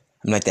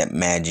like that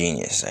mad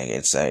genius. Like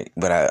it's like,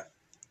 but I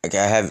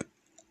have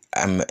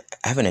an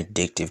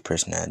addictive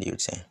personality, you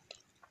would say.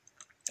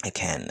 I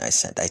tend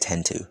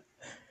to.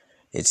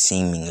 It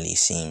seemingly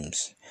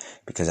seems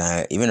because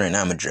even right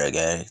now I'm a drug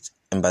addict,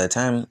 and by the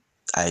time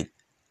I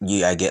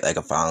get like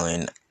a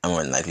following, I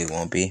more than likely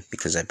won't be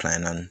because I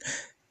plan on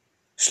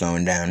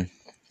slowing down.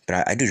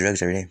 But I do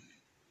drugs every day.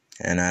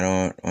 And I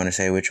don't want to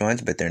say which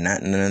ones, but they're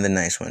not none of the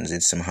nice ones.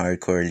 It's some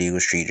hardcore legal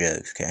street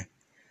drugs, okay?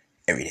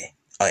 Every day.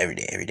 Oh, every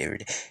day. Every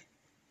day.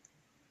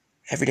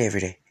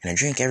 And I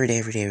drink every day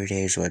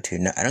as well, too.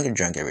 No, I don't get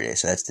drunk every day,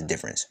 so that's the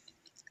difference.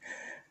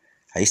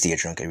 I used to get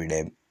drunk every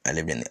day. I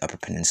lived in the Upper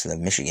Peninsula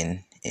of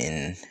Michigan,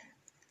 in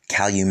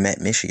Calumet,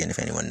 Michigan, if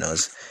anyone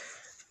knows.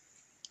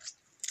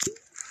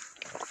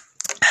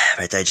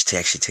 Right there, I just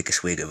actually took a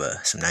swig of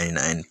some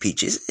 99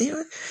 peaches,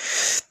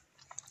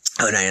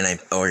 99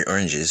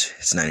 oranges.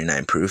 It's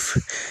 99 proof.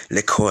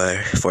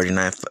 Liqueur,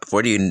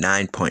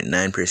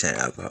 49.9%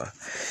 alcohol.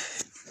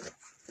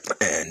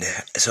 And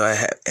so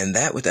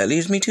what that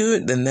leads me to,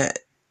 then that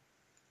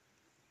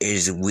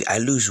is, I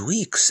lose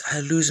weeks.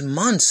 I lose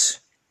months.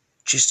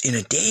 Just in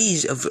a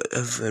daze of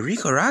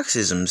Rico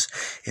Roxisms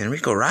and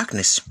Rico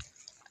Rockness.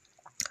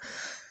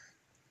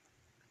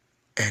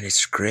 And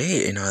it's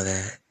great and all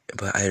that.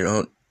 But I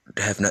don't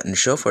have nothing to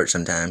show for it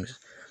sometimes.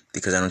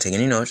 Because I don't take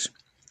any notes.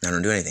 I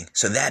don't do anything.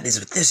 So that is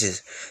what this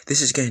is.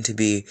 This is going to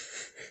be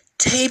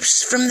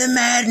Tapes from the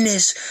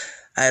Madness.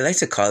 I like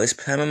to call this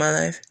time of my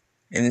life.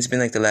 And it's been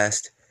like the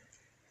last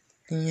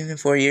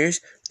 4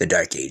 years. The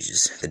dark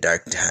ages. The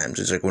dark times.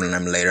 It's like when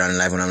I'm later on in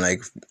life when I'm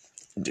like...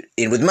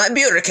 in with my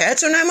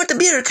bureaucrats, when I'm with the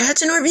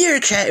bureaucrats and we're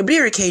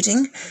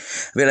bureaucrating,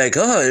 be like,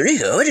 oh,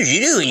 Rico, what did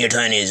you do in your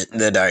 20s?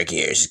 The dark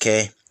years,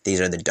 okay?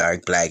 These are the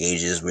dark black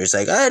ages where it's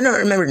like, I don't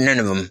remember none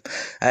of them.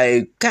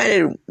 I kind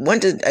of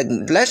went to,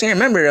 last thing I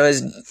remember, I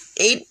was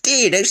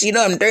 18. Next thing you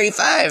know, I'm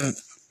 35.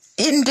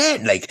 In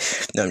dead. Like,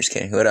 no, I'm just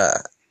kidding. But,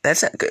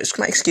 that's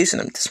my excuse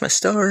and that's my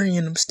story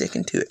and I'm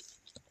sticking to it.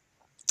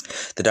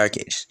 the Dark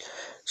Ages.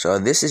 So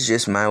this is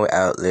just my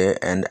outlet,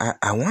 and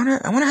I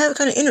wanna have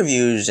kind of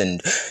interviews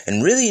and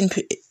really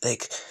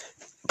like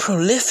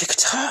prolific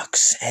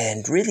talks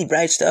and really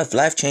bright stuff,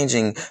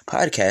 life-changing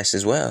podcasts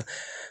as well.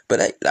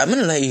 But I'm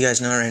gonna let you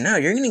guys know right now,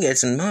 you're gonna get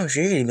some moms,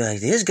 you're gonna be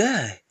like, this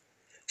guy,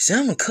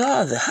 someone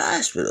call the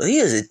hospital, he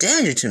is a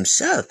danger to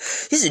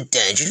himself, he's a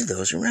danger to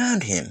those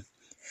around him.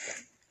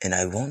 And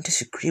I won't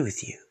disagree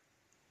with you.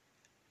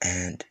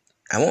 And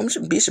I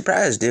won't be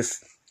surprised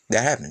if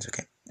that happens,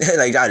 okay?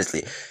 Like,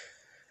 honestly,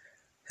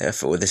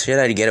 for the shit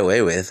I get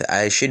away with,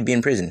 I should be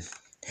in prison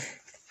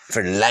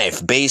for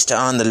life, based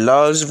on the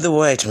laws of the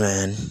white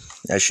man.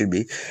 I should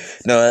be.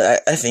 No,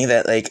 I think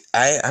that, like,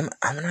 I'm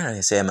not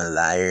gonna say I'm a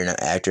liar and an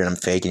actor and I'm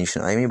fake and you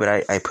shouldn't like me,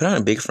 but I put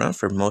on a big front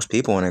for most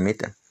people when I meet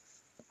them.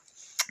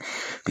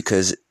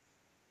 Because,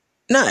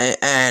 no,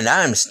 and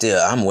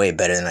I'm way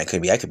better than I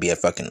could be. I could be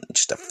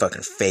just a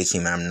fucking fake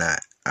human. I'm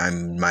not.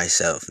 I'm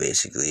myself,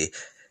 basically.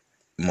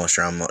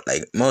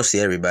 Mostly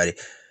everybody.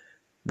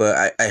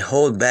 But I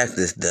hold back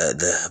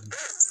the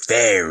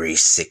very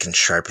sick and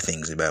sharp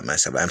things about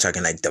myself. I'm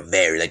talking like the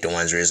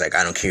ones where it's like,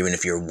 I don't care even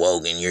if you're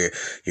woke and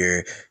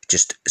you're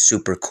just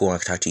super cool. I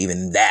can talk to you.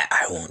 Even that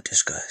I won't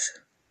discuss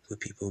with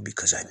people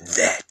because I'm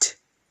that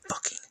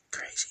fucking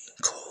crazy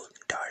and cold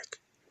and dark.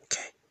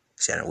 Okay?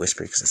 See, I don't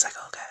whisper because it's like,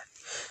 oh God,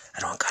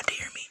 I don't want God to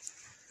hear me.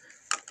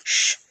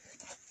 Shh.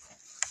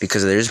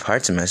 Because there's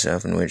parts of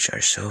myself in which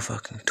are so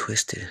fucking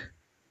twisted.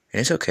 And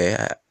it's okay.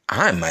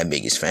 I'm my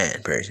biggest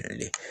fan,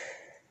 personally.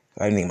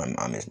 I think my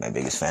mom is my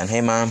biggest fan.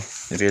 Hey, Mom,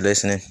 if you're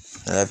listening,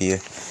 I love you.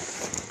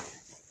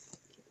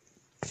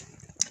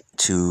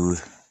 To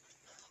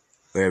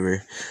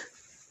wherever.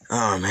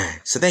 Oh, man.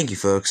 So thank you,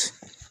 folks.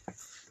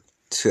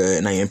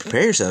 Now you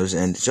prepare yourselves.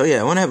 And so, yeah,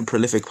 I want to have a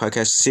prolific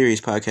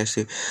series podcast,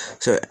 too.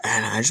 So,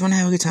 and I just want to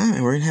have a good time.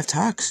 And we're going to have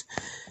talks.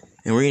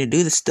 And we're going to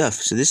do this stuff.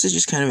 So this is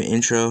just kind of an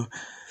intro.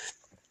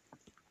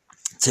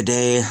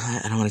 Today,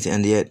 I don't want it to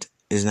end yet.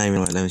 It's not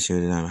even, let me see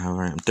what it is. How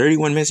far I am.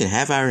 31 minutes and a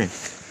half hour in.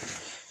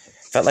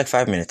 Felt like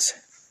 5 minutes.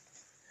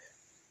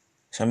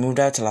 So I moved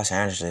out to Los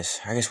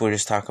Angeles. I guess we'll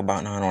just talk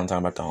about, no, I don't want to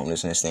talk about the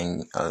homelessness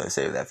thing. I'll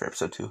save that for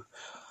episode 2.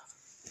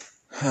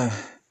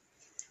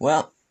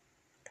 Well,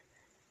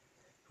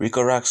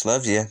 Rico Rocks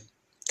loves you.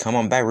 Come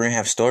on back. We're going to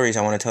have stories.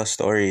 I want to tell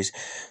stories.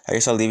 I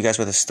guess I'll leave you guys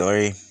with a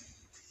story.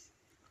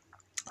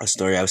 I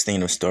was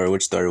thinking of a story.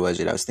 Which story was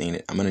it?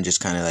 I'm going to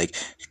just kind of like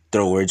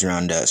throw words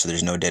around so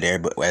there's no dead air,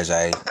 but as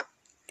I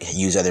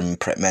use other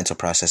mental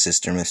processes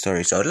during the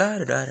story. So,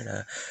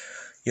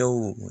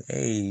 yo,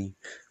 hey,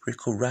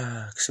 Rico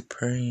Rock,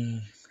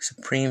 supreme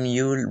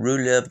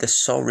ruler of the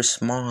source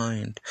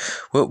mind.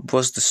 What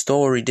was the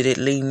story? Did it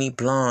leave me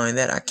blind?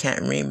 That I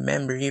can't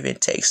remember, even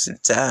takes some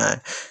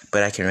time.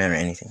 But I can remember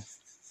anything.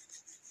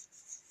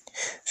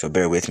 So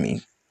bear with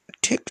me.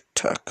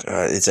 Tick-tock.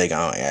 It's like,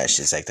 oh my gosh,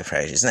 it's like the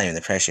pressure. It's not even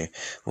the pressure.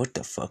 What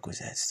the fuck was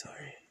that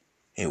story?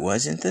 It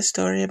wasn't the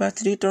story about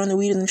the dude throwing the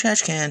weed in the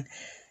trash can.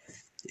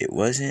 It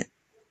wasn't.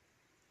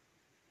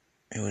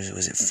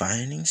 Was it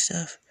finding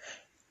stuff?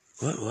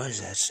 What was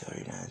that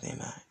story now? Think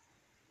about it.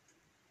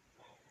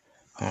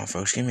 Hold on,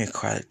 folks. Give me a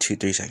quiet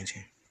 2-3 seconds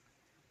here.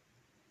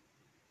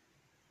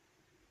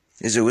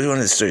 Which one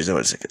of the stories I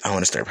want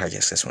to start a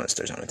podcast? That's one of the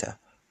stories I want to tell.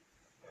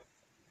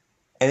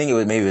 I think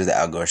maybe it was the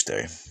Al Gore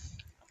story.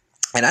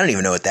 And I don't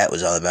even know what that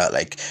was all about.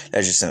 Like,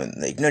 that's just something,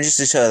 like, no, just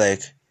to show,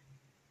 like,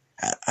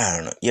 I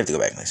don't know. You have to go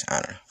back and listen.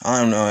 I don't know. All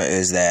I know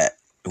is that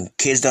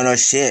kids don't know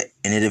shit.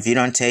 And if you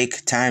don't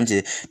take time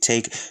to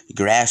take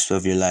grasp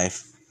of your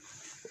life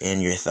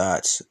and your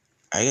thoughts,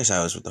 I guess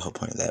that was what the whole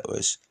point of that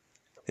was.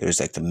 It was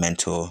like the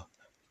mental.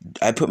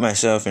 I put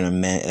myself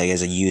in like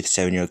as a youth,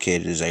 7-year-old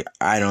kid. It was like,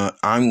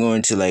 I'm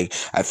going to, like,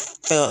 I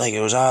felt like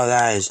it was all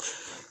eyes.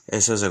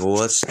 And so I was like, well,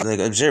 let's, like,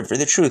 observe for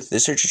the truth, the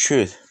search of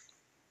truth.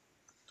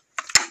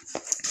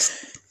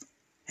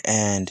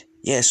 And,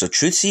 yeah, so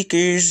truth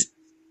seekers,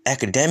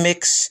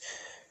 academics,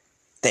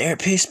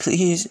 therapists,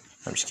 please.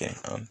 I'm just kidding.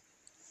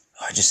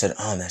 I just said,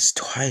 that's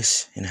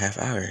twice in a half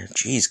hour.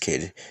 Jeez,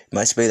 kid.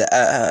 Must be the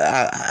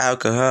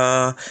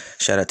alcohol.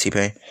 Shout out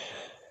T-Pain.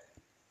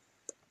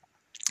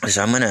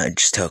 So I'm gonna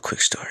just tell a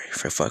quick story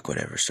for fuck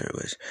whatever story it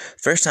was.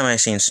 First time I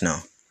seen snow.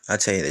 I'll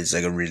tell you, it's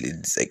like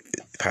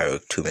probably a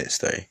 2-minute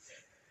story.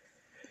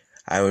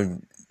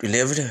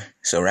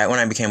 So right when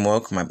I became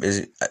woke,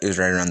 it was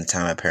right around the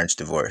time my parents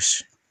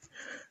divorced.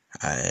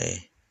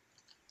 I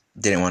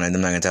didn't want to,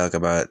 I'm not going to talk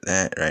about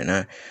that right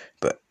now,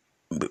 but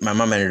my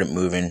mom ended up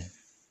moving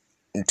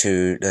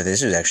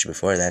this was actually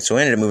before that, so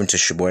we ended up moving to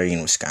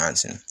Sheboygan,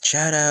 Wisconsin.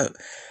 Shout out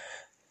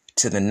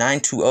to the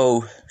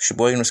 920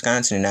 Sheboygan,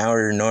 Wisconsin, an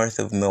hour north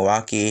of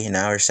Milwaukee, an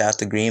hour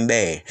south of Green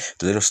Bay.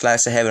 The little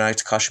slice of heaven I like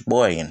to call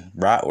Sheboygan.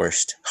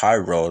 Bratwurst,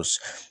 hard rolls,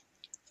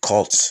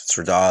 cults. That's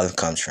where it all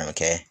comes from,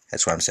 okay?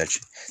 That's why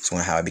that's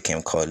how I became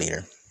a cult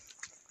leader.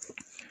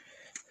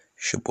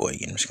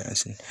 Sheboygan,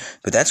 Wisconsin.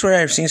 But that's where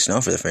I've seen snow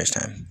for the first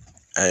time.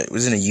 I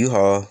was in a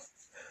U-Haul. I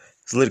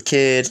was a little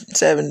kid,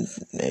 7,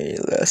 maybe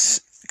less,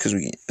 because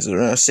it was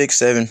around 6,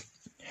 7.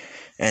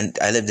 And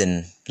I lived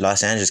in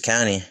Los Angeles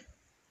County.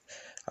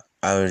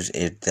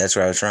 That's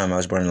where I was from. I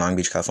was born in Long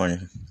Beach, California.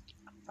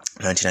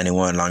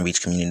 1991, Long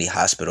Beach Community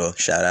Hospital.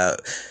 Shout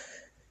out.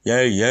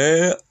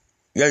 Yeah.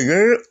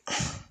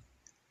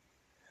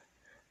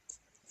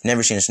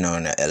 Never seen snow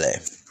in LA.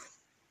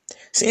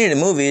 Seen it in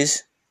the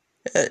movies,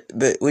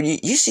 but when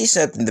you see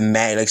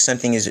something,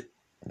 something is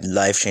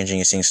life-changing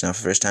and seeing snow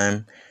for the first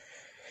time,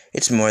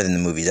 it's more than the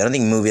movies.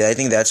 I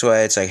think that's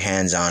why it's like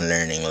hands-on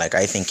learning. Like,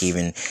 I think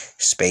even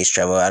space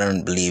travel, I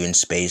don't believe in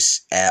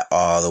space at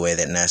all the way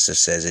that NASA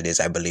says it is.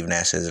 I believe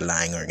NASA is a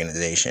lying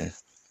organization.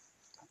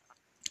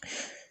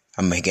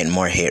 I'm getting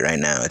more hate right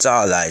now. It's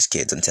all lies,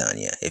 kids, I'm telling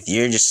you. If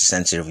you're just a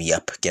sensitive,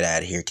 get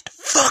out of here. Get the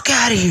fuck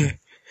out of here.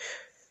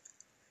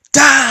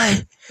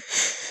 Die!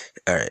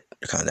 Alright,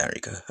 calm down,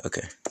 Rico.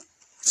 Okay.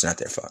 It's not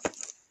their fault.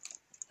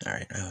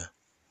 Alright,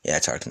 yeah, I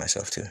talked to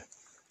myself too.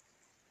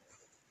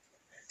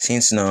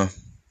 Seen snow.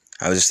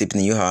 I was asleep in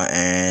the U-Haul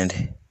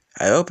and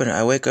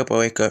I wake up.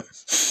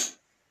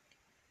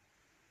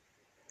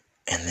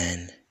 And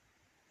then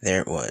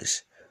there it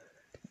was.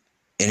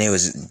 And it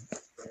was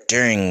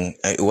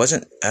I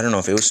don't know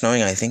if it was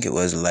snowing, I think it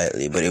was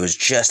lightly, but it was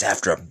just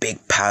after a big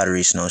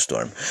powdery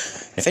snowstorm.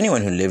 If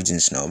anyone who lived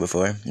in snow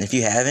before, if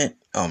you haven't,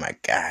 oh my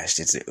gosh,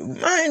 it's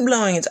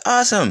mind-blowing, it's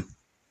awesome.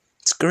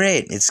 It's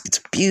great, it's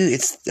beautiful,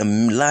 it's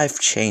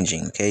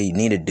life-changing, okay? You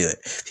need to do it.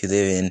 If you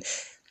live in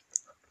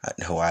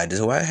Hawaii, does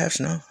Hawaii have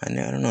snow? I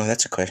don't know,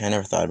 that's a question, I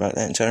never thought about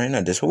that until right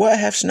now. Does Hawaii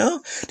have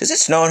snow? Does it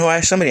snow in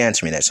Hawaii? Somebody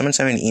answer me that. Someone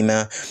send me an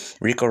email,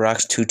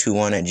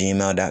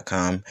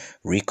 ricorocks221@gmail.com,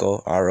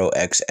 Rico,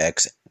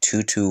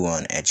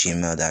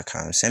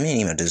 ROXX221@gmail.com. Send me an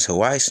email. Does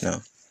Hawaii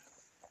snow?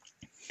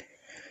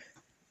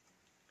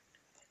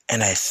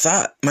 And I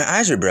thought my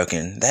eyes were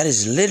broken. That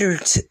was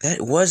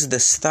the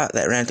thought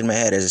that ran through my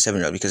head as a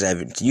 7-year-old, because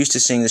I've used to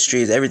seeing the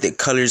streets, everything,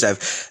 colors.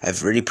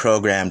 I've already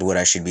programmed what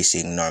I should be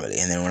seeing normally.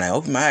 And then when I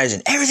opened my eyes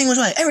and everything was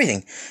white,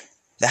 everything.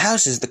 The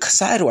houses, the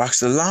sidewalks,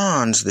 the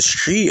lawns, the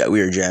street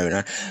we were driving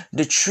on,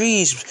 the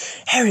trees,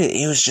 everything.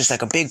 It was just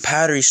like a big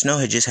powdery snow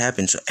had just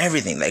happened. So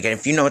everything, like,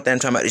 if you know what I'm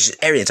talking about, it's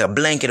just everything. It's a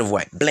blanket of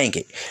white.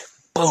 Blanket.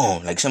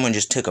 Boom. Like someone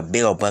just took a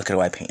big old bucket of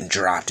white paint and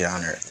dropped it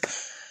on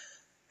earth.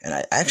 And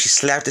I actually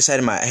slapped the side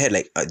of my head,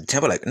 like, a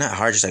tempo, like, not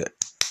hard, just like,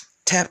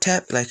 tap,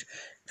 like,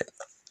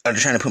 I'm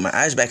trying to put my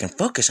eyes back in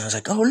focus. I was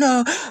like, oh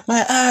no,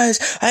 my eyes,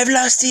 I've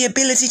lost the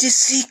ability to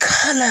see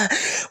color.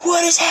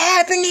 What is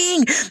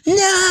happening?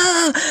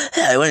 No.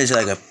 I went into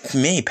like a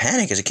mini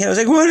panic as a kid. I was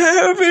like, what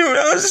happened when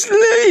I was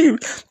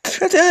asleep?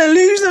 Did I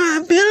lose my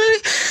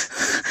ability?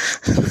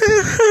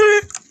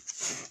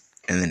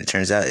 And then it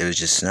turns out it was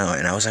just snow.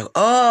 And I was like,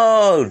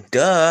 oh,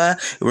 duh.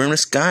 We're in the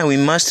sky. We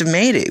must have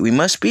made it. We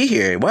must be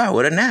here. Wow,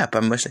 what a nap. I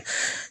must have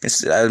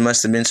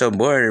been so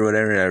bored or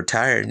whatever. I was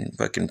tired and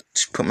fucking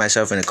put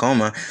myself in a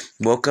coma.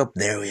 Woke up.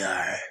 There we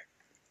are.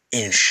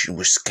 In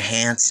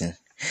Wisconsin.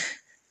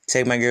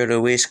 Take my girl to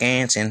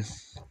Wisconsin.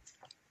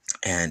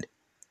 And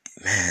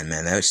man,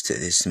 that was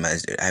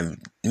I've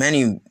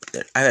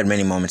had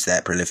many moments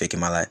that prolific in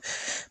my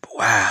life. But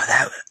wow,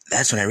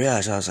 that's when I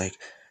realized, I was like,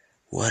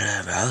 what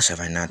else have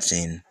I not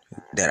seen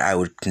that I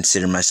would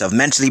consider myself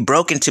mentally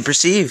broken to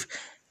perceive?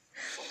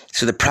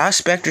 So the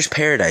Prospector's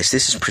Paradise.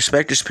 This is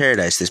Prospector's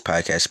Paradise, this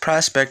podcast.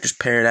 Prospector's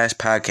Paradise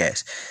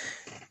podcast.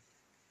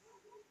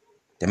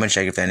 I'm going to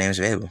check if that name is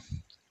available.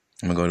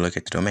 I'm going to go look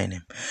at the domain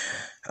name.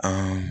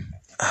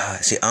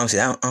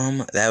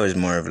 That was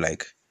more of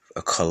like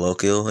a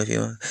colloquial, if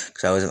you will.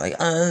 Because I wasn't like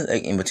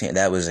in between.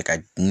 That was like,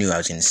 I knew I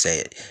was going to say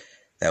it.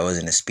 That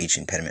wasn't a speech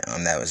impediment.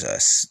 That was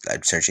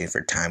I'm searching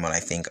for time while I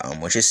think,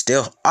 which is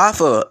still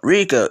awful.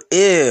 Rico,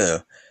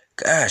 ew.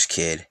 Gosh,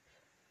 kid.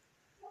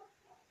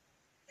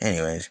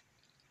 Anyways,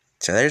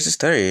 so there's the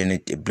story, and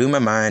it blew my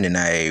mind, and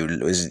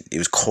it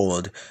was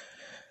cold.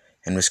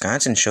 And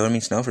Wisconsin showed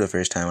me snow for the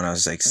first time when I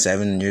was like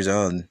 7 years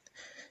old. It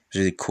was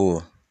really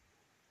cool.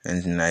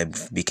 And I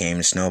became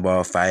a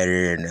snowball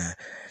fighter,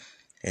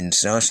 and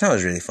snow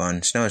is really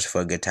fun. Snow is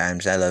for good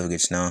times. I love a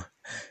good snow.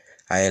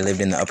 I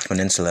lived in the Upper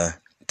Peninsula,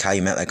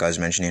 Calumet, like I was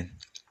mentioning,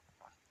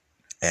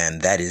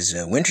 and that is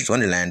Winter's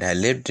Wonderland. I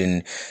lived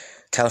in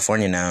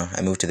California now.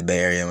 I moved to the Bay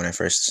Area when I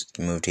first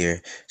moved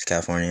here to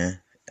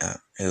California.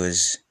 It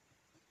was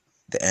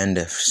the end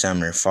of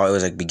summer, fall. It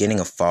was like beginning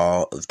of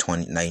fall of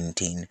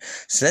 2019.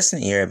 So less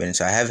than a year I've been.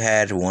 So I have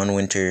had one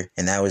winter,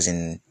 and that was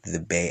in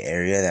the Bay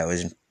Area. That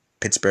was in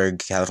Pittsburgh,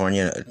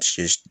 California,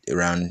 just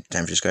around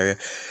San Francisco area.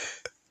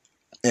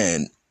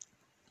 And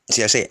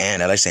see, I say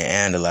and. I like saying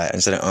and a lot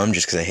instead of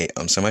just because I hate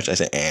so much. I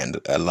say and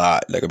a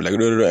lot. Like, I'll be like,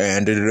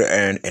 and.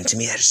 And to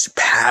me, that is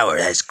power.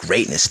 That is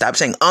greatness. Stop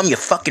saying you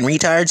fucking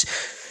retards.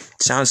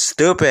 It sounds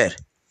stupid.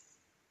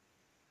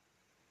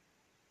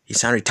 You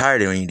sound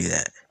retarded when you do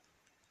that.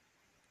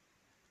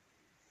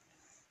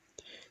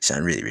 You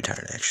sound really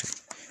retarded, actually.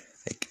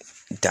 Like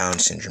Down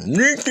syndrome.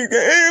 You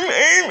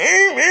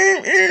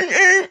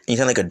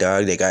sound like a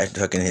dog that got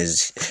fucking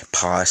his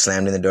paw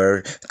slammed in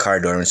the car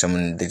door, when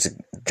someone they just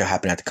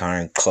hopping out the car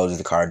and closes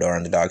the car door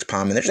on the dog's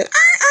palm, and they're just like,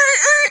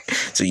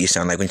 So you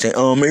sound like when you say,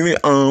 maybe, you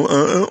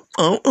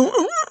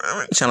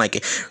sound like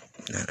it.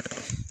 I don't know.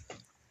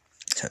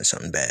 Sounds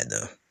something bad,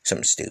 though.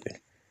 Something stupid.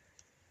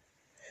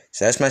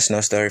 So that's my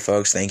snow story,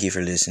 folks. Thank you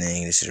for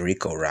listening. This is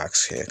Rico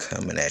Rocks here,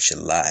 coming at you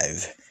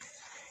live,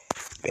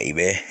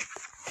 baby.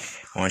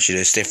 I want you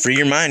to stay free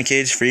your mind,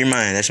 kids. Free your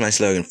mind. That's my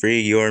slogan. Free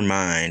your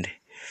mind.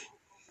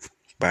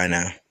 Bye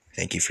now.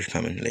 Thank you for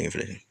coming. Thank you for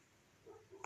listening.